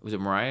it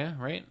Mariah,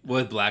 right?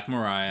 With Black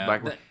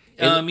Mariah.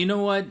 You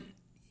know what?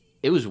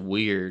 It was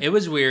weird. It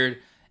was weird.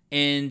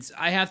 And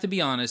I have to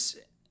be honest,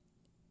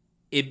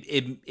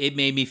 it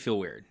made me feel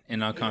weird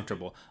and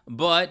uncomfortable.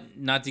 But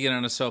not to get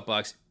on a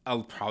soapbox,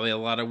 probably a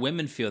lot of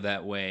women feel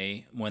that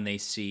way when they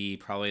see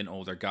probably an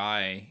older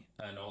guy,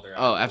 an older.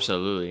 Oh,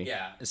 absolutely.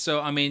 Yeah.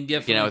 So I mean,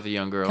 Get out with a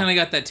young girl. Kind of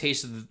got that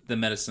taste of the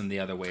medicine the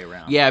other way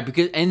around. Yeah,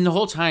 because and the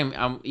whole time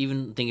I'm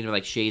even thinking of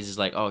like Shades is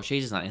like, oh,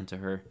 Shades is not into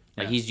her.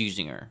 Like he's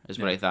using her. Is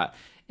what I thought.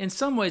 In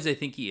some ways, I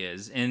think he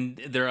is, and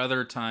there are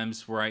other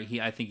times where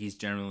I think he's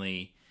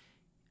generally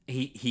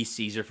he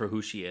sees her for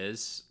who she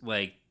is,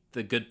 like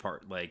the good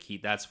part, like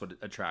that's what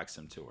attracts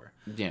him to her.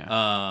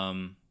 Yeah.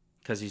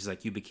 Because he's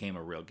like, you became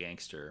a real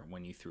gangster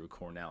when you threw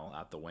Cornell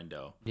out the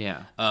window.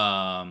 Yeah.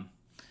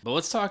 But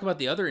let's talk about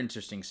the other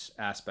interesting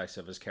aspects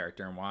of his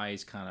character and why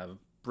he's kind of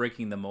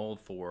breaking the mold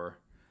for,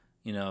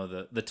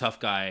 the tough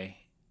guy,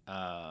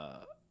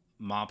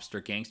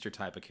 mobster gangster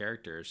type of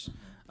characters.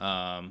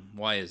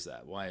 Why is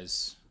that? Why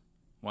is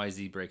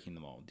he breaking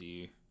the mold?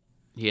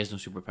 He has no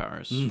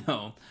superpowers.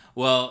 No.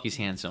 Well, he's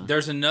handsome.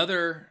 There's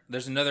another.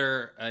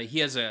 He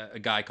has a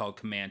guy called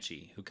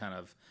Comanche who kind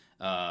of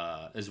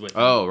is with him.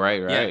 Oh,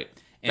 right. Yeah.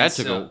 That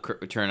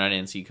took a turn I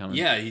didn't see coming.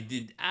 Yeah,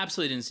 he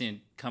absolutely didn't see it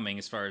coming.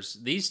 As far as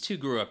these two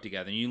grew up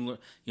together, you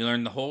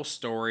learn the whole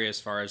story as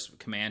far as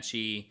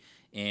Comanche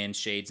and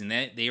Shades, and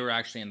they were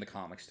actually in the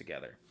comics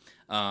together.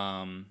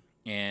 And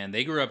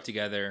they grew up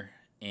together,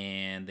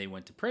 and they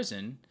went to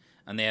prison.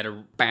 And they had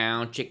a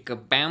bow chicka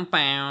bow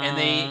bow,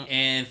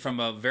 and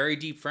from a very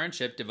deep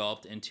friendship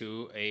developed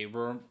into a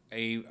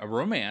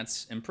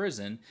romance in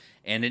prison,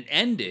 and it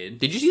ended.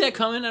 Did you see that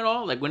coming at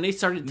all? Like when they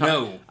started talking?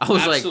 No, I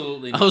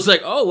was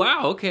like, oh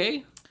wow,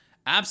 okay,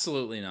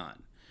 absolutely not.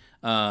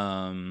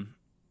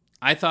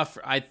 I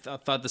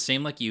thought the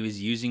same like you.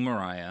 He's using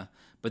Mariah,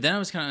 but then I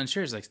was kind of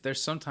unsure. It's like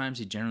there's sometimes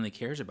he generally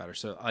cares about her,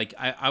 so like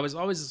I was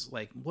always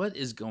like, what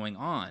is going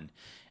on?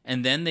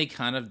 And then they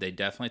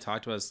definitely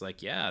talked about us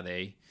like, yeah,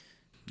 they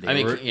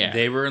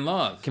were in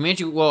love.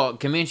 Comanche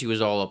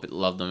was all up,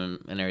 loved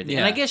them and everything. Yeah.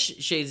 And I guess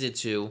Shades did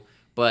too,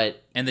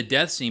 but... And the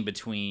death scene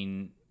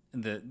between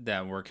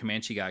where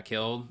Comanche got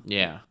killed.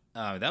 Yeah.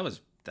 That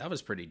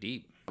was pretty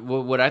deep.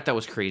 What I thought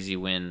was crazy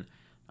when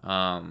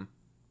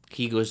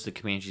he goes to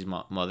Comanche's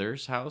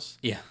mother's house.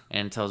 Yeah.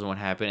 And tells him what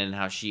happened and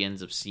how she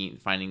ends up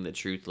finding the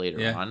truth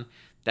later on.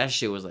 That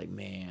shit was like,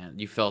 man,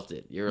 you felt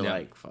it. You were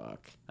like, fuck.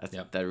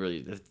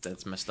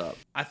 That's messed up.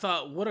 I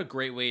thought, what a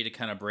great way to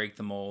kind of break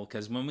the mold.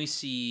 Because when we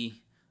see,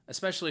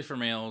 especially for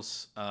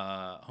males,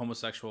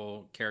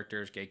 homosexual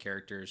characters, gay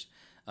characters,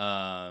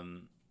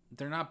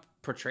 they're not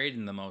portrayed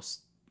in the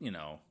most,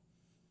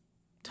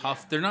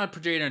 tough. Yeah. They're not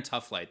portrayed in a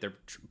tough light. They're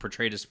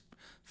portrayed as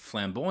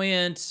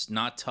flamboyant,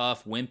 not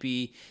tough,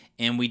 wimpy,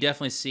 and we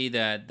definitely see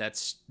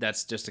that's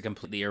just a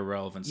completely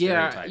irrelevant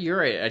stereotype. Yeah, you're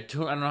right. I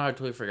don't know how I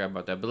totally forgot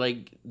about that, but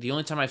like the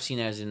only time I've seen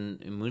that is in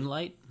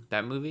Moonlight,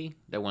 that movie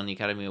that won the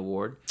Academy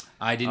Award.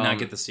 I did not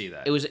get to see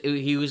that.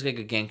 He was like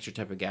a gangster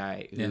type of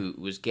guy who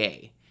was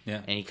gay.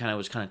 Yeah, and he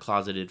was kind of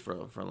closeted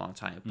for a long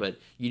time, but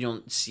you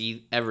don't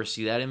ever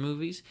see that in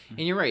movies. And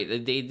you're right,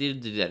 they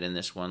did do that in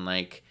this one.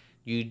 Like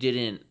you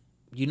don't.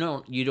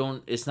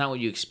 It's not what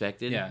you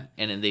expected. Yeah,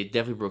 and they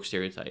definitely broke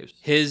stereotypes.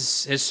 His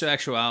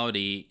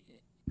sexuality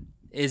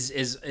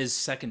is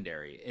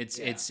secondary.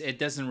 It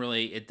doesn't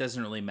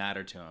really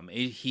matter to him.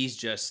 He's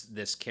just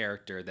this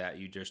character that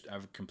you just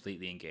are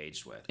completely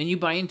engaged with, and you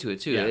buy into it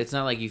too. Yeah. It's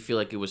not like you feel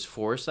like it was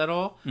forced at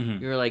all.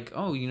 Mm-hmm. You're like,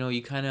 oh,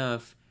 you kind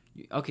of.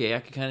 Okay, I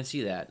can kind of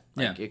see that.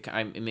 Like, yeah,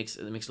 it makes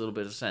a little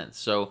bit of sense.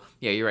 So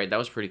yeah, you're right. That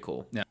was pretty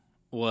cool. Yeah.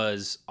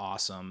 Was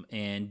awesome,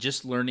 and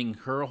just learning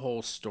her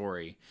whole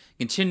story,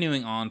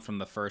 continuing on from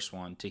the first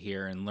one to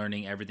here, and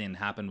learning everything that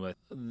happened with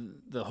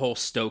the whole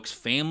Stokes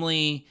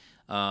family,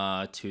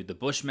 to the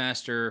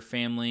Bushmaster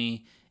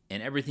family,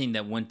 and everything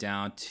that went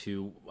down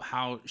to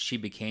how she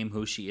became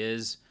who she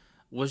is,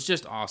 was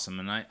just awesome.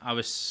 And I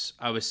was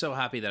so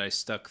happy that I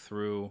stuck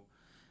through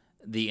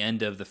the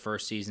end of the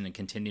first season and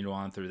continued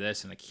on through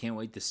this, and I can't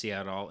wait to see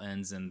how it all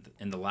ends in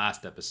the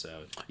last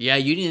episode. Yeah,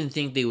 you didn't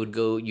think they would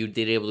go. They'd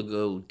able to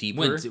go deeper.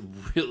 Went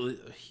really,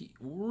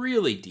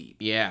 really deep.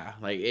 Yeah,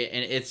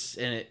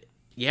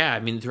 yeah. I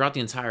mean, throughout the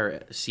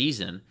entire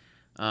season,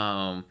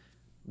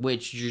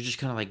 which you're just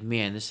kind of like,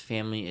 man, this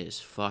family is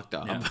fucked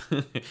up.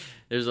 Yeah.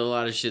 There's a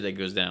lot of shit that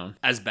goes down.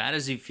 As bad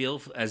as you feel,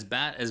 as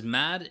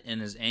mad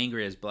and as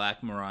angry as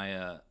Black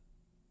Mariah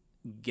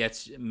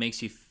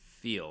makes you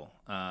feel,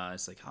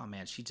 it's like, oh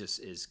man, she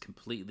just is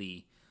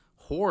completely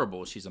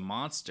horrible. She's a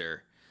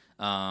monster.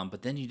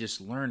 But then you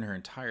just learn her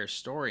entire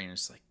story, and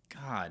it's like,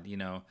 God,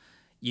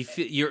 you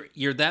feel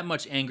you're that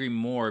much angry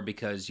more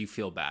because you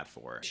feel bad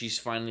for her. She's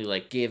finally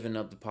like giving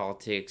up the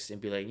politics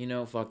and be like,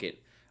 fuck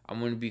it. I'm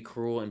going to be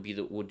cruel and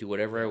do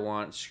whatever I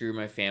want. Screw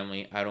my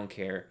family. I don't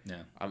care.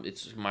 Yeah,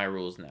 it's my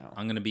rules now.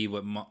 I'm going to be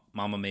what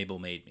Mama Mabel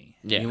made me.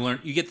 Yeah,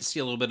 you get to see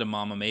a little bit of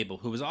Mama Mabel,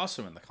 who was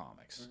also in the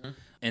comics. Mm-hmm.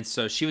 And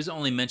so she was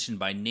only mentioned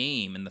by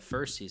name in the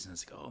first season. I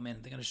was like, oh man,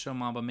 they're going to show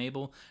Mama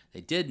Mabel.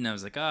 They did, and I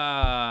was like,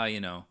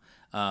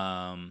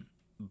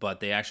 but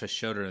they actually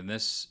showed her in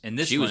this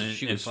She one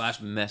was in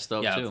Flash. messed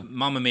up too.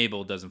 Mama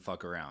Mabel doesn't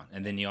fuck around,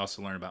 and then you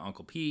also learn about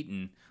Uncle Pete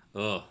and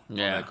all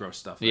that gross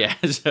stuff. Yeah,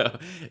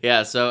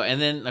 so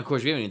and then of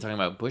course we haven't even talking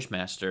about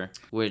Bushmaster,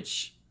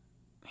 which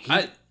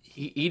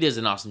he does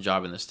an awesome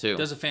job in this too.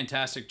 Does a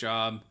fantastic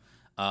job.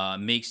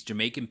 Makes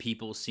Jamaican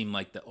people seem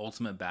like the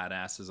ultimate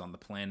badasses on the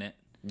planet.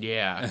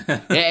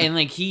 Yeah, and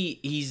like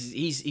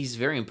he's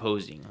very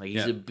imposing. Like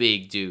he's a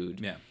big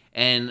dude. Yeah,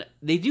 and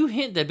they do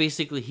hint that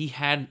basically he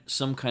had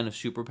some kind of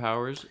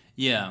superpowers.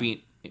 Yeah,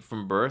 being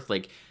from birth,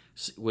 like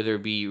whether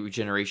it be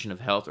regeneration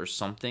of health or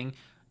something.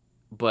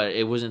 But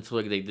it wasn't until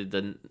like they did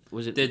the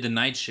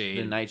Nightshade.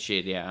 The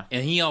Nightshade, yeah.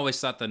 And he always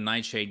thought the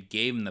Nightshade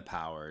gave him the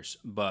powers,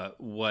 but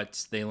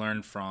what they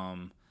learned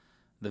from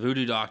the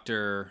Voodoo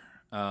Doctor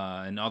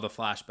and all the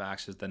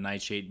flashbacks is the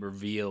Nightshade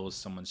reveals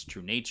someone's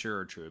true nature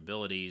or true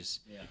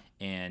abilities. Yeah.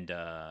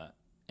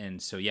 And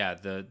so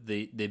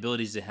the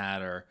abilities they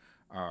had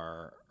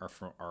are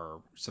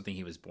something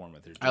he was born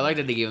with. I like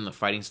that they gave him the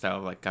fighting style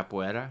of like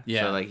capoeira.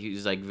 Yeah. So like he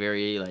was like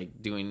very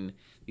like doing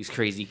these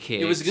crazy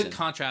kicks. It was a good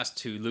contrast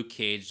to Luke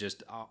Cage,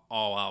 just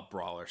all out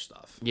brawler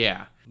stuff.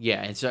 Yeah,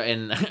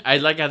 and I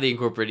like how they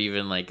incorporate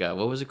even like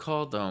what was it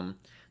called?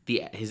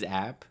 His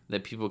app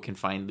that people can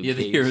find Luke Cage.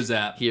 The Heroes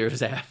app.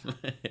 Heroes app.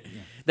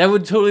 That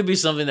would totally be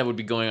something that would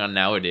be going on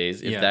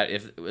nowadays if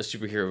a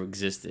superhero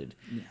existed.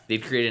 Yeah.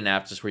 They'd create an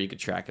app just where you could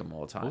track him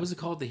all the time. What was it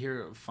called?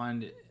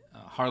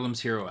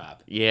 Harlem's Hero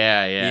app.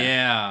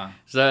 Yeah.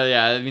 So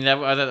yeah, I mean, I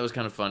thought that was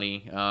kind of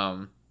funny.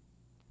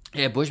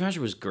 Yeah,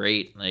 Bushmaster was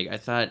great. Like I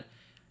thought.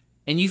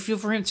 And you feel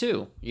for him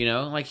too, you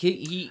know? Like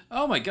he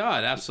oh my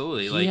god,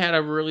 absolutely. He had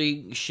a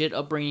really shit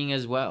upbringing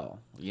as well,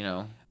 you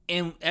know?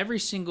 And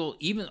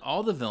even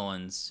all the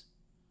villains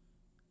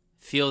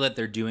feel that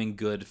they're doing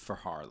good for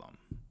Harlem.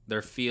 They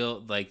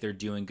feel like they're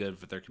doing good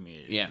for their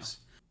communities. Yeah.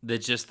 That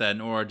just that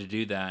in order to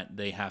do that,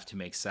 they have to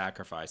make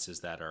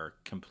sacrifices that are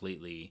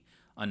completely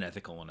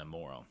unethical and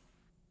immoral.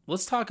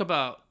 Let's step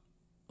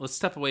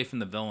away from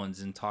the villains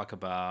and talk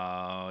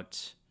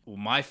about one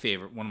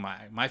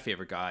of my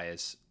favorite guy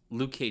is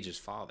Luke Cage's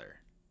father.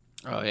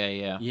 Oh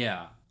yeah.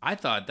 Yeah. I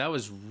thought that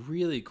was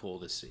really cool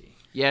to see.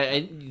 Yeah,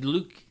 and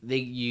Luke,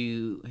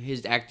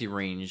 his acting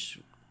range,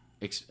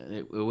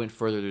 it went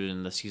further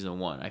than the season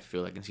 1. I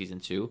feel like in season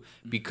 2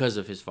 because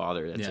of his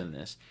father that's in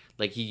this.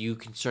 Like you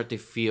can start to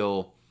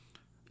feel,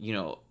 you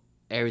know,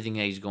 everything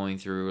that he's going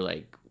through.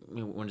 Like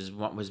when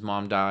his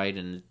mom died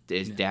and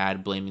his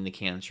dad blaming the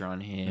cancer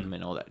on him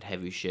and all that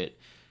heavy shit,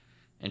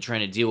 and trying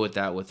to deal with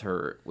that with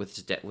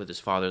his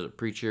father as a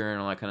preacher and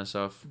all that kind of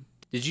stuff.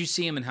 Did you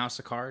see him in House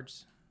of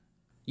Cards?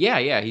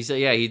 Yeah. He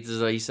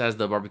says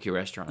the barbecue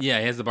restaurant. Yeah,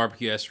 he has the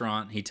barbecue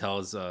restaurant. He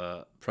tells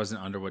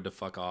President Underwood to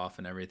fuck off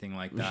and everything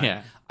like that.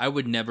 Yeah. I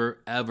would never,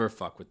 ever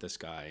fuck with this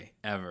guy,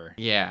 ever.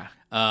 Yeah.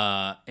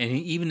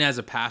 Even as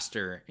a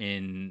pastor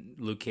in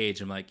Luke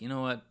Cage, I'm like, you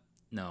know what?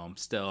 No,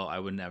 I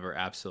would never,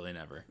 absolutely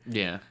never.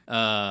 Yeah.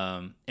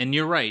 And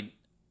you're right.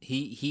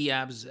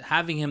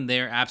 Having him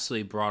there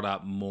absolutely brought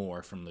out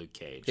more from Luke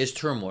Cage. His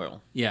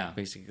turmoil. Yeah.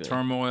 Basically.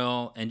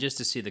 Turmoil, and just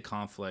to see the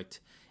conflict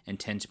and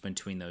tension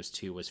between those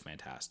two was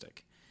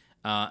fantastic.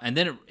 And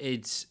then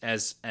it's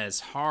as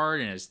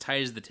hard and as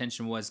tight as the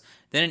tension was,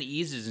 then it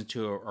eases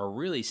into a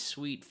really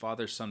sweet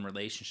father-son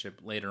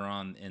relationship later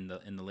on in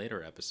the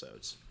later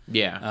episodes.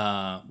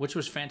 Yeah. Which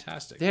was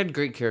fantastic. They had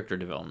great character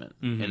development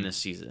in this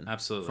season.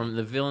 Absolutely. From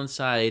the villain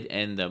side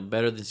and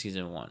better than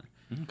season 1.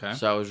 Okay.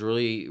 So I was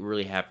really,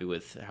 really happy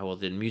with how well it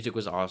did. Music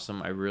was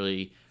awesome.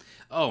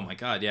 Oh my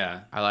god,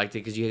 yeah. I liked it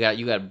because you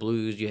got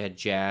blues, you had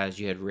jazz,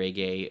 you had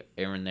reggae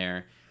in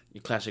there,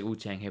 your classic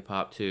Wu-Tang hip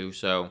hop too.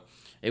 So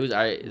it was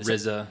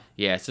RZA.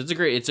 Yeah, so it's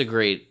a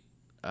great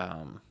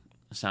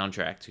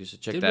soundtrack too. So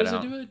check that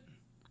out. Did RZA do it?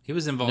 He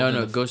was involved.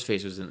 No,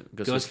 Ghostface was in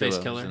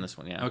Ghostface Killer was in this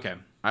one. Yeah. Okay.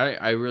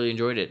 I really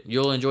enjoyed it.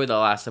 You'll enjoy the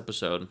last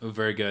episode. Oh,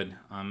 very good.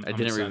 I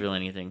didn't reveal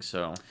anything,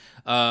 so.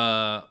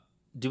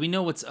 Do we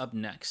know what's up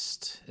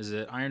next? Is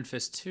it Iron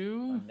Fist 2?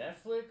 On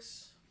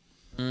Netflix?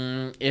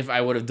 If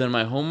I would have done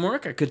my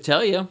homework, I could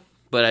tell you,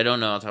 but I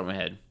don't know off the top of my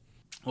head.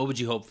 What would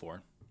you hope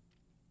for?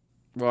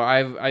 Well,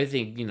 I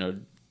think,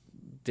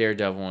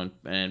 Daredevil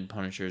and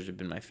Punishers have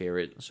been my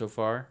favorite so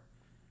far.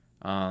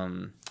 I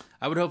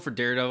would hope for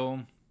Daredevil,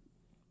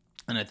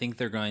 and I think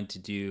they're going to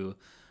do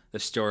the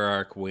story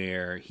arc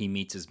where he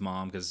meets his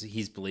mom, because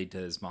he's believed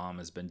that his mom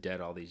has been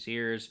dead all these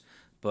years,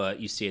 but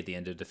you see at the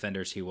end of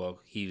Defenders,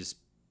 he's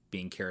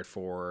being cared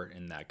for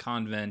in that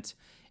convent,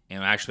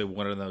 and actually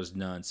one of those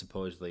nuns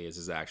supposedly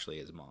is actually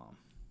his mom.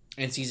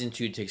 And season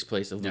 2 takes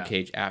place of Luke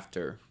Cage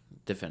after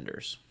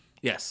Defenders.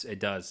 Yes, it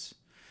does.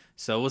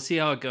 So we'll see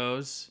how it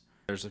goes.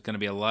 There's going to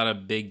be a lot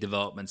of big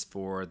developments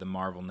for the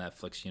Marvel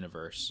Netflix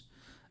universe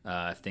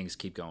if things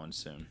keep going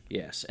soon.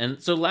 Yes,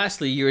 and so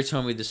lastly, you were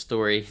telling me the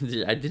story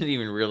I didn't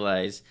even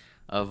realize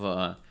of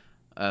a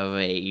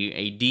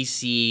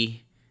DC.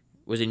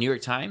 Was it New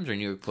York Times or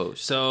New York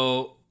Post?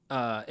 So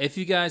if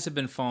you guys have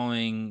been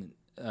following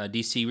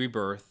DC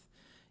Rebirth,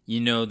 you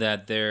know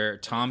that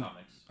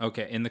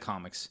in the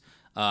comics,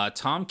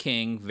 Tom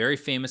King, very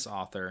famous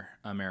author,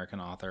 American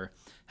author,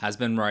 has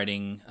been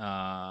writing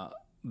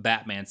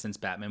Batman since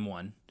Batman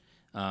 1.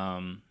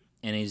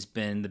 And he's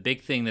been, the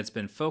big thing that's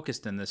been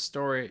focused in this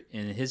story,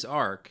 in his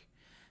arc,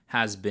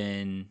 has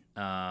been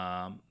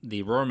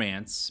the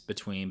romance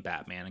between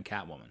Batman and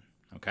Catwoman.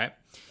 Okay?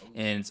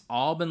 And it's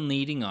all been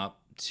leading up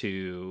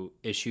to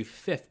issue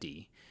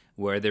 50,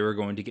 where they were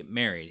going to get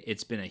married.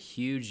 It's been a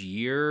huge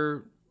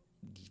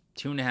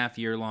 2.5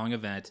 year long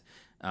event.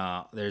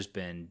 There's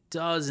been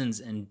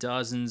dozens and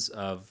dozens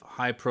of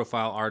high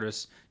profile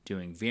artists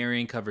doing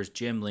variant covers.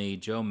 Jim Lee,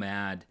 Joe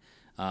Mad,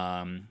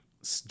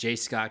 J.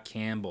 Scott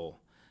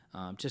Campbell.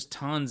 Just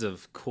tons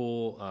of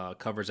cool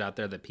covers out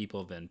there that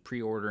people have been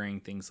pre-ordering,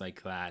 things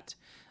like that.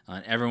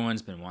 And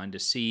everyone's been wanting to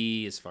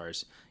see, as far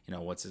as,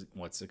 what's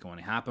it going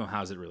to happen?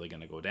 How's it really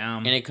going to go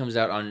down? And it comes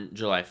out on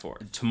July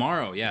 4th.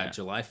 Tomorrow, yeah.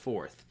 July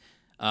 4th.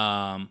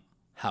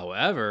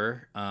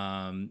 However,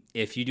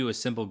 if you do a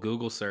simple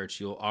Google search,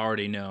 you'll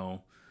already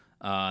know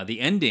the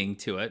ending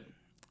to it.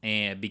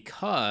 And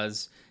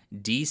because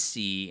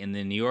DC and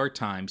the New York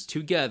Times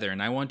together,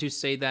 and I want to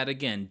say that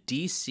again,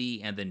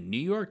 DC and the New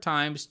York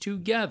Times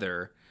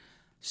together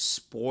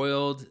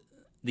spoiled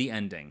the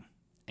ending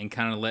and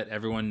kind of let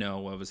everyone know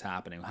what was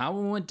happening. How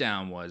it went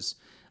down was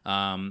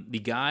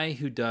the guy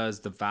who does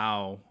the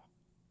vow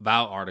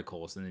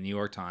articles in the New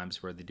York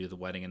Times, where they do the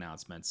wedding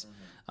announcements,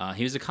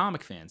 he was a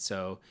comic fan,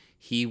 so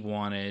he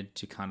wanted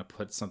to kind of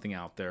put something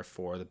out there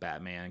for the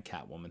Batman and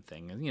Catwoman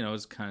thing, and it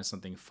was kind of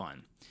something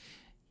fun.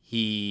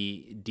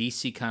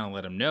 DC kind of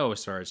let him know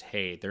as far as,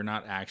 hey, they're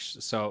not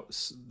actually. So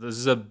this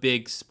is a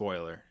big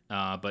spoiler,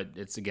 but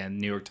it's, again,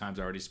 New York Times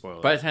already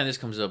spoiled. By the time this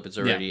comes up, it's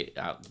already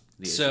out.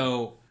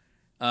 So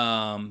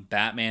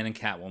Batman and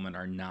Catwoman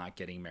are not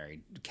getting married.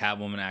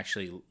 Catwoman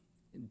actually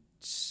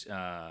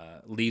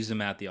leaves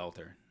him at the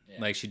altar. Yeah.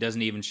 Like, she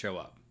doesn't even show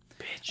up.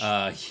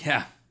 Bitch.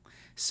 Yeah.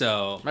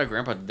 So my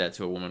grandpa did that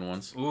to a woman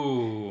once.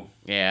 Ooh.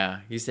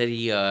 Yeah. He said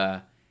he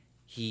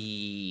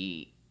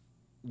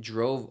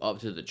drove up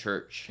to the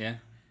church. Yeah.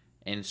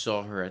 And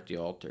saw her at the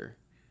altar,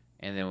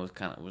 and then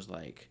was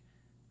like,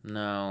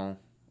 no,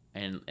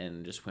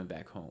 and just went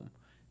back home.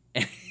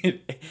 And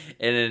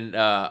then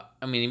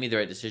he made the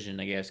right decision,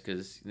 I guess,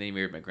 because then he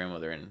married my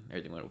grandmother and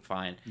everything went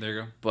fine. There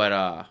you go.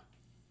 But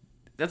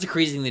that's a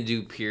crazy thing to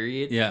do,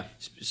 period. Yeah.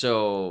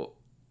 So,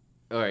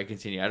 all right,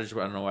 continue. I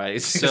don't know why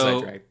it's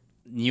sidetracked.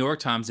 New York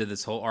Times did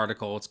this whole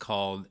article. It's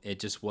called "It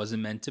Just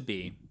Wasn't Meant to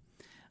Be,"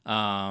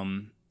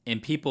 and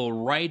people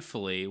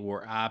rightfully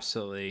were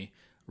absolutely,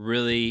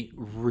 really,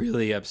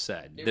 really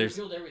upset. They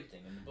revealed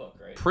everything in the book,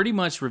 right? Pretty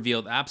much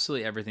revealed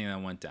absolutely everything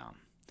that went down.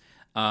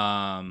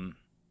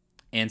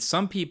 And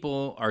some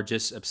people are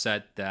just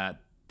upset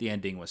that the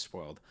ending was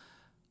spoiled.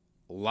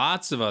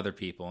 Lots of other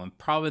people, and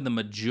probably the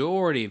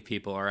majority of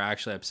people, are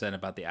actually upset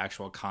about the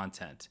actual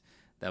content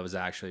that was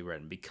actually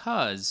written,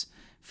 because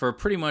for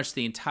pretty much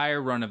the entire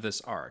run of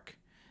this arc,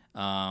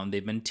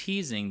 they've been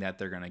teasing that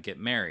they're going to get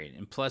married.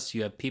 And plus,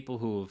 you have people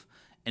who've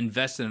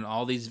invested in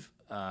all these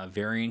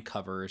variant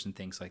covers and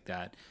things like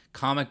that.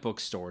 Comic book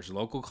stores,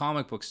 local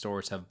comic book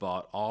stores, have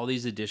bought all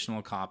these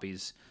additional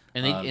copies.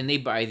 And they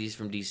buy these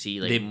from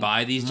DC. Like, they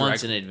buy these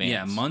months in advance.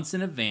 Yeah, months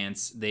in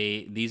advance.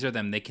 These are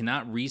them. They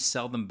cannot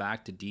resell them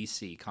back to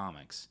DC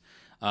Comics.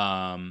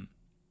 And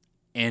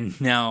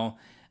now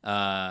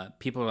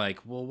people are like,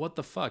 well, what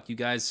the fuck? You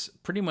guys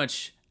pretty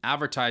much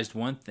advertised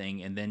one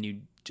thing, and then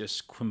you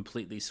just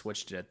completely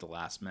switched it at the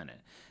last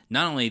minute.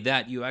 Not only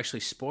that, you actually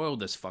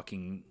spoiled this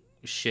fucking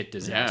shit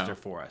disaster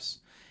for us.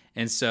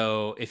 And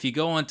so if you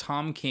go on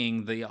Tom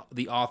King, the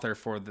author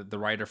for the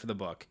writer for the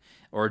book,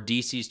 or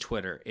DC's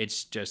Twitter,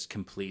 it's just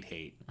complete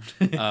hate.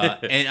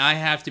 And I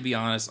have to be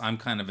honest, I'm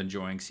kind of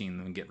enjoying seeing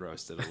them get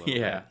roasted a little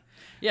bit.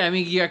 Yeah,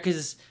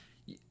 because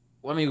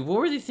what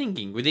were they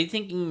thinking? Were they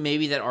thinking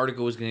maybe that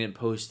article was going to get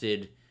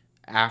posted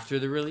after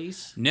the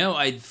release? No,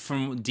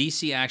 from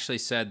DC actually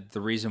said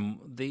the reason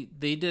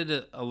they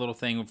did a little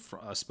thing.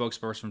 A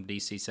spokesperson from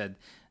DC said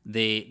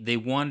they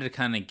wanted to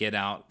kind of get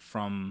out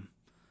from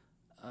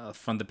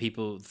the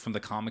people, from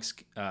the comics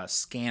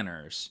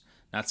scanners,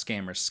 not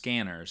scammers,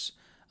 scanners,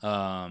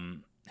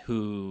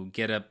 who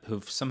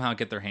somehow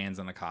get their hands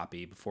on a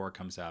copy before it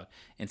comes out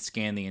and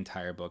scan the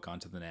entire book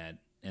onto the net,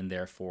 and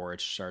therefore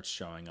it starts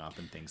showing up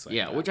and things like that.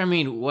 Yeah, which how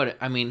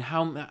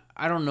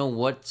I don't know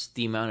what's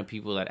the amount of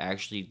people that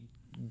actually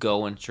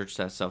go and search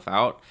that stuff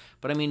out,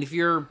 but if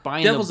you're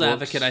buying Devil's the books,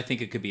 advocate, I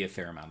think it could be a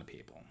fair amount of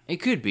people. It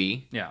could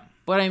be, yeah,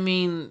 but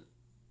to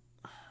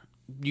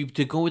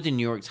go with the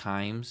New York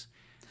Times.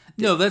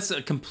 No, that's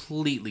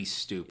completely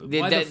stupid.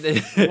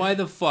 Why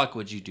the fuck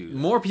would you do that?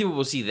 More people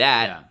will see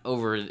that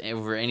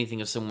over anything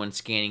of someone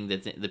scanning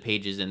the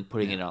pages and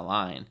putting it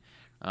online.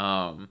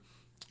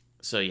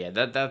 So yeah,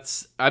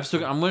 that's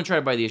I'm going to try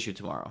to buy the issue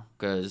tomorrow,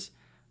 because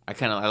I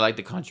like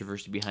the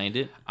controversy behind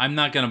it. I'm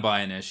not going to buy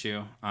an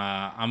issue.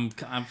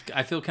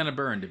 I feel kind of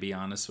burned, to be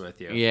honest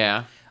with you.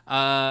 Yeah.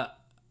 I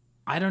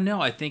don't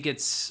know. I think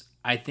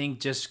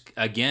just,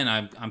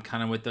 again, I'm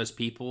kind of with those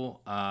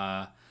people.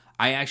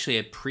 I actually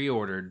had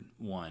pre-ordered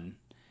one,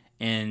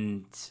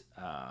 and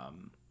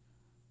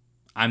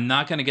I'm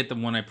not going to get the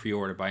one I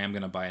pre-ordered, but I am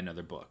going to buy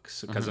another book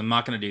because I'm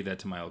not going to do that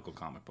to my local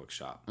comic book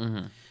shop.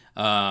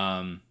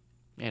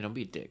 Yeah, don't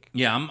be a dick.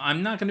 Yeah,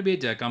 I'm not going to be a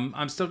dick.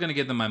 I'm still going to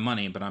give them my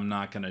money, but I'm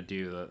not going to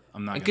do the.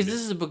 I'm not because this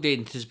is a book they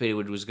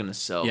anticipated was going to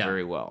sell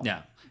very well.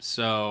 Yeah.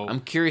 So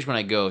I'm curious when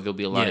I go if there'll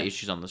be a lot of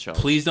issues on the shelf.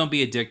 Please don't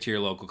be a dick to your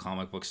local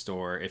comic book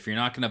store. If you're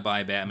not going to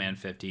buy Batman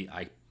 50,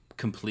 I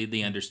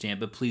completely understand,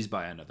 but please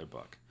buy another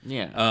book.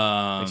 Yeah,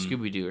 like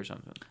Scooby-Doo or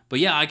something. But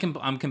yeah,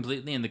 I'm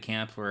completely in the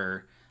camp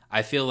where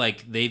I feel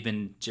like they've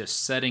been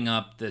just setting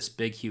up this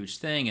big, huge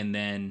thing, and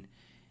then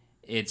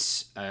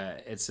it's a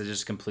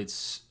just complete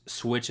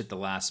switch at the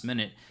last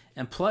minute.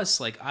 And plus,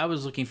 like, I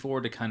was looking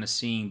forward to kind of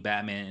seeing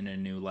Batman in a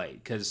new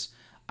light because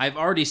I've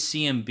already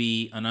seen him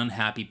be an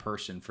unhappy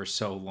person for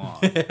so long.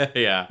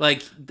 Yeah.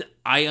 Like,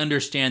 I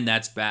understand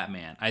that's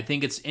Batman. I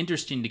think it's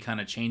interesting to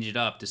kind of change it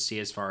up to see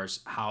as far as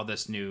how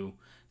this new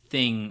factor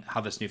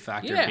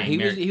of being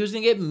married. He was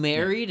going to get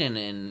married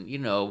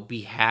and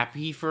be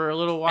happy for a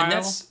little while. And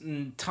that's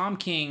Tom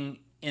King,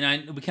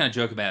 and we kind of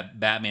joke about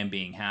Batman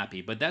being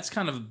happy, but that's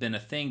kind of been a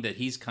thing that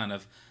he's kind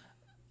of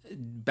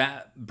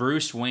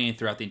Bruce Wayne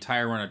throughout the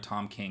entire run of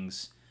Tom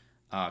King's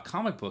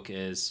comic book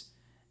is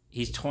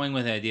he's toying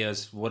with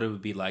ideas what it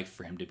would be like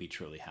for him to be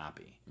truly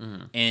happy.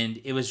 Mm-hmm. And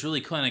it was really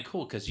kind of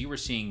cool because you were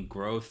seeing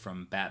growth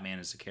from Batman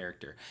as a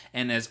character.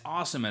 And as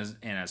awesome and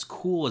as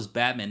cool as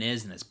Batman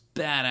is and as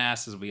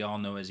badass as we all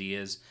know as he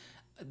is,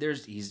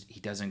 he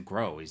doesn't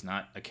grow. He's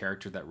not a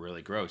character that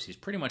really grows. He's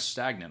pretty much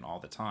stagnant all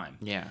the time.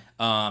 Yeah.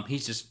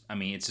 It's just a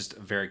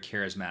very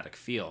charismatic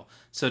feel.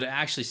 So to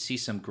actually see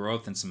some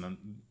growth and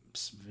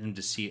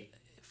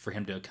for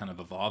him to kind of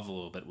evolve a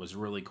little bit was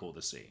really cool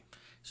to see.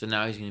 So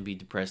now he's going to be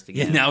depressed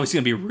again. Yeah, now he's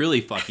going to be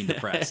really fucking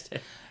depressed.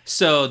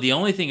 So the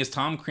only thing is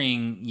Tom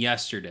King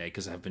yesterday,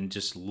 because I've been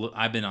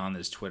on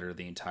this Twitter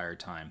the entire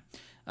time,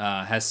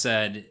 has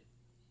said,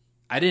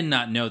 I did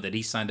not know that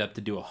he signed up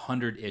to do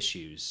 100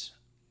 issues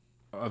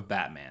of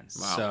Batman.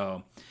 Wow.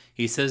 So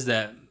he says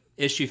that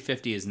issue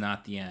 50 is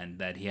not the end,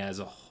 that he has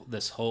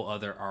this whole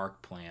other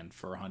arc planned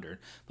for 100.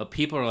 But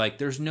people are like,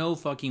 there's no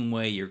fucking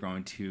way you're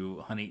going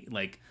to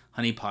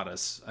honeypot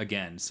us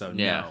again. So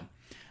no.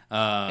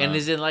 And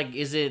is that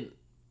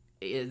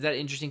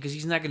interesting? Because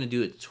he's not going to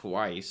do it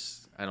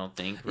twice, I don't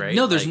think, right?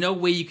 No, there's no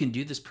way you can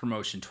do this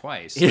promotion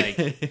twice.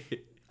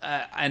 Like,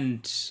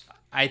 and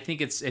I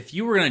think it's, if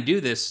you were going to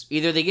do this,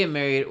 either they get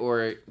married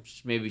or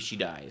maybe she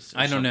dies.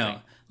 I don't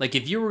know. Like,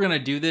 if you were going to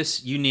do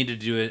this, you need to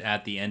do it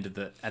at the end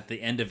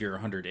of your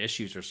 100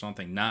 issues or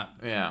something. Not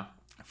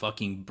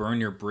fucking burn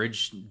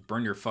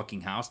your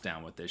fucking house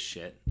down with this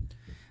shit.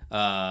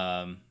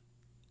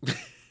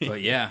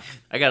 But yeah,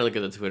 I gotta look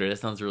at the Twitter. That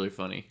sounds really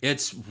funny.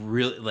 It's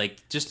really,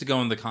 like, just to go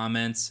in the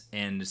comments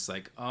and it's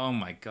like, oh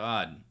my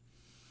god,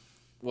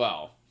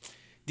 wow,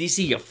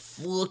 DC, you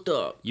fucked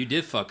up. You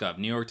did fuck up.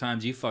 New York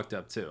Times, you fucked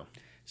up too.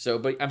 So,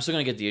 but I'm still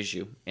gonna get the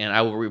issue, and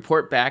I will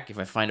report back if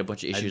I find a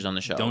bunch of issues on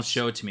the shelf. Don't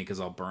show it to me because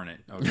I'll burn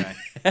it. Okay,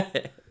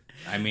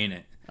 I mean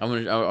it.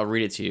 I'll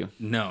read it to you.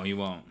 No, you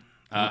won't.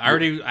 I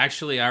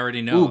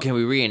already know. Ooh, can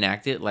we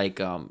reenact it? Like,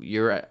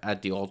 you're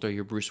at the altar,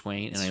 you're Bruce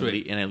Wayne, and I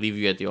leave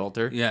you at the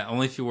altar. Yeah,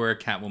 only if you wear a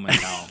Catwoman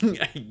towel.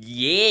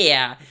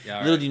 Yeah.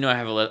 Little do you know, I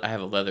have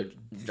a leather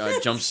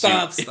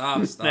jumpsuit.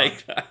 Stop.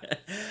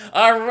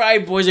 All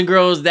right, boys and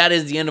girls, that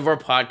is the end of our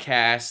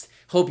podcast.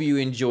 Hope you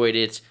enjoyed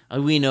it.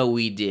 We know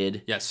we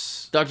did.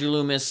 Yes. Dr.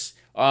 Loomis,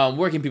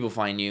 where can people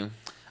find you?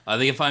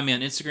 They can find me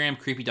on Instagram,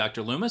 Creepy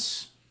Dr.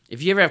 Loomis.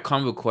 If you ever have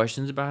comic book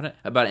questions about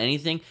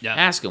anything,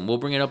 ask him. We'll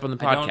bring it up on the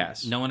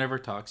podcast. No one ever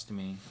talks to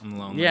me. I'm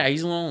lonely. Yeah,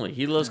 he's lonely.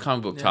 He loves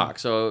comic book talk.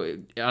 So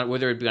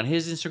whether it be on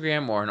his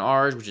Instagram or on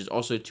ours, which is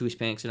also 2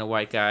 Hispanics and a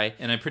white guy.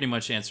 And I pretty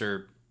much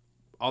answer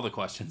all the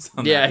questions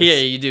on Yeah,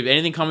 you do.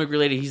 Anything comic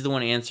related, he's the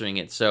one answering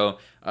it. So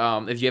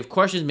if you have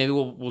questions, maybe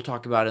we'll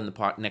talk about it in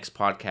the next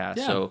podcast.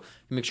 Yeah. So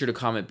make sure to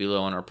comment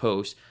below on our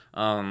post.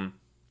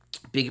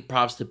 Big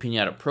props to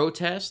Pinata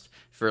Protest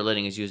for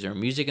letting us use their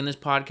music in this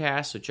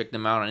podcast. So check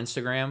them out on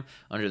Instagram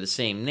under the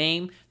same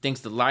name.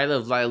 Thanks to Lila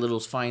of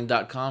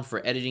LilaLittlesFine.com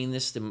for editing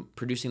this and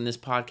producing this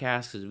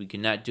podcast, because we could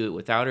not do it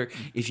without her.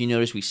 If you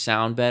notice we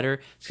sound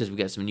better, it's because we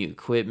got some new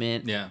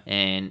equipment. Yeah.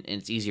 And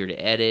it's easier to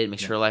edit,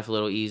 makes your life a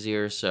little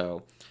easier.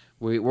 So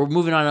we're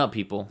moving on up,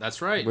 people.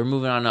 That's right. We're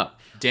moving on up.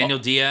 Daniel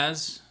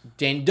Diaz.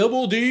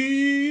 Double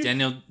D.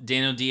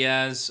 Daniel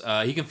Diaz.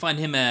 You can find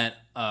him at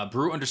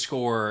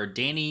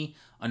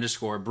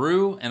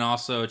brew_Danny_brew, and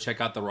also check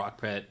out the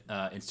Rock Pet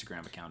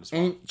Instagram account as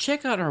well. And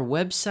check out our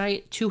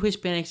website,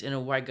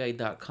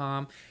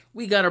 2HispanicsandaWhiteGuy.com.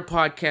 We got our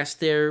podcast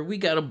there. We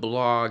got a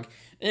blog.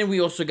 And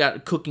we also got a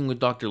Cooking with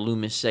Dr.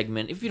 Loomis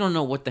segment. If you don't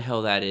know what the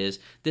hell that is,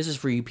 this is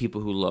for you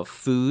people who love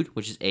food,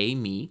 which is A,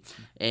 me,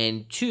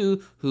 and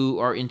 2, who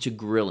are into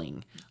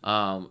grilling.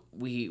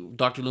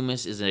 Dr.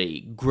 Loomis is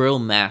a grill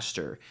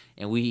master,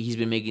 and he's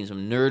been making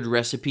some nerd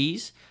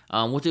recipes.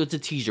 What's a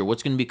teaser?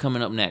 What's going to be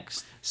coming up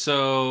next?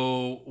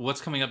 So what's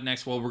coming up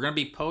next? Well, we're going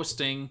to be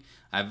posting.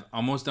 I've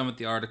almost done with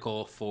the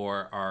article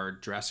for our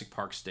Jurassic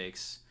Park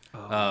steaks.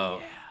 Oh,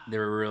 yeah. They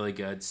were really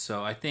good.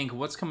 So I think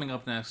what's coming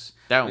up next?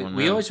 That we, one.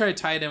 We always try to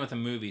tie it in with a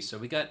movie. So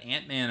we got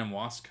Ant-Man and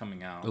Wasp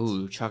coming out.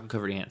 Ooh, chocolate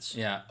covered ants.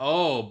 Yeah.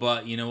 Oh,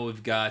 but you know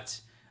we've got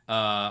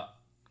a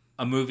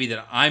movie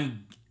that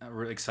I'm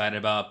really excited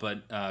about,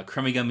 but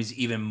Crummy Gummy's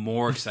even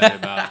more excited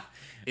about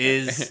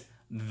is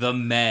The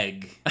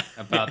Meg,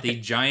 about the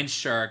giant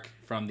shark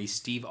from the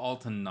Steve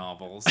Alton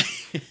novels.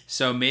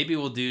 So maybe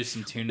we'll do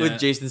some tuna With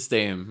Jason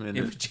Statham.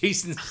 with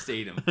Jason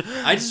Statham.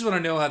 I just want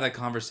to know how that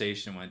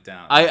conversation went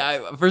down.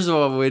 I first of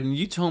all, when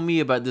you told me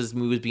about this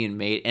movie being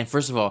made, and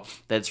first of all,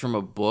 that's from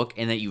a book,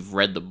 and that you've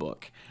read the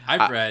book.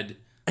 I've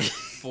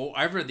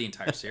read the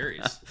entire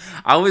series.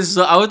 I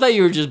thought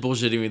you were just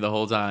bullshitting me the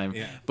whole time.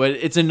 Yeah. But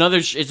it's a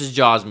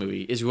Jaws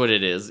movie, is what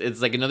it is.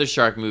 It's like another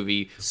shark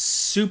movie.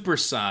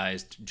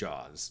 Supersized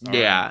Jaws. All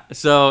Yeah. right.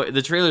 So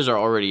the trailers are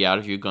already out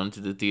if you've gone to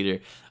the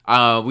theater.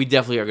 We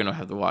definitely are gonna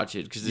have to watch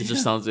it because it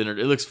just sounds it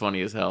looks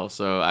funny as hell.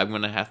 So I'm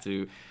gonna have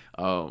to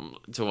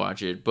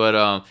watch it.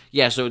 But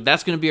yeah, so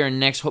that's gonna be our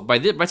next. By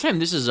the time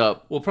this is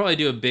up, We'll probably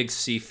do a big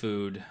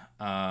seafood.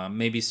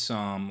 Maybe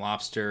some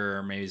lobster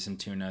or maybe some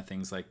tuna,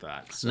 things like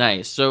that. So.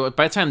 nice. So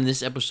by the time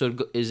this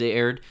episode is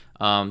aired,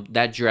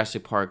 that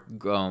Jurassic Park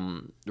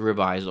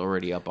ribeye is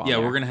already up on. Yeah,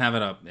 there. we're gonna have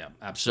it up. Yeah,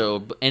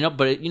 absolutely. So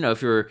but you know,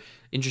 if you're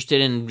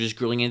interested in just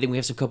grilling anything, we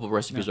have a couple of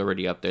recipes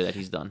already up there that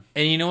he's done.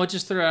 And you know what?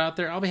 Just throw it out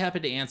there. I'll be happy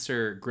to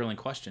answer grilling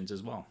questions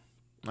as well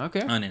Okay.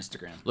 on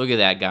Instagram. Look at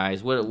that,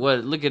 guys. What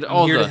look at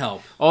I'm here to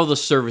help. all the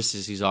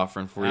services he's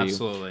offering for you.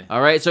 Absolutely.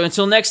 All right. So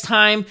until next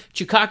time,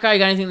 Chukaka, you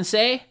got anything to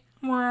say?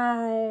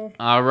 Wow.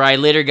 All right,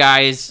 later,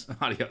 guys.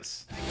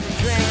 Adios.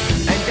 Drink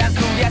and dance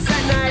from yes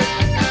at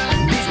night.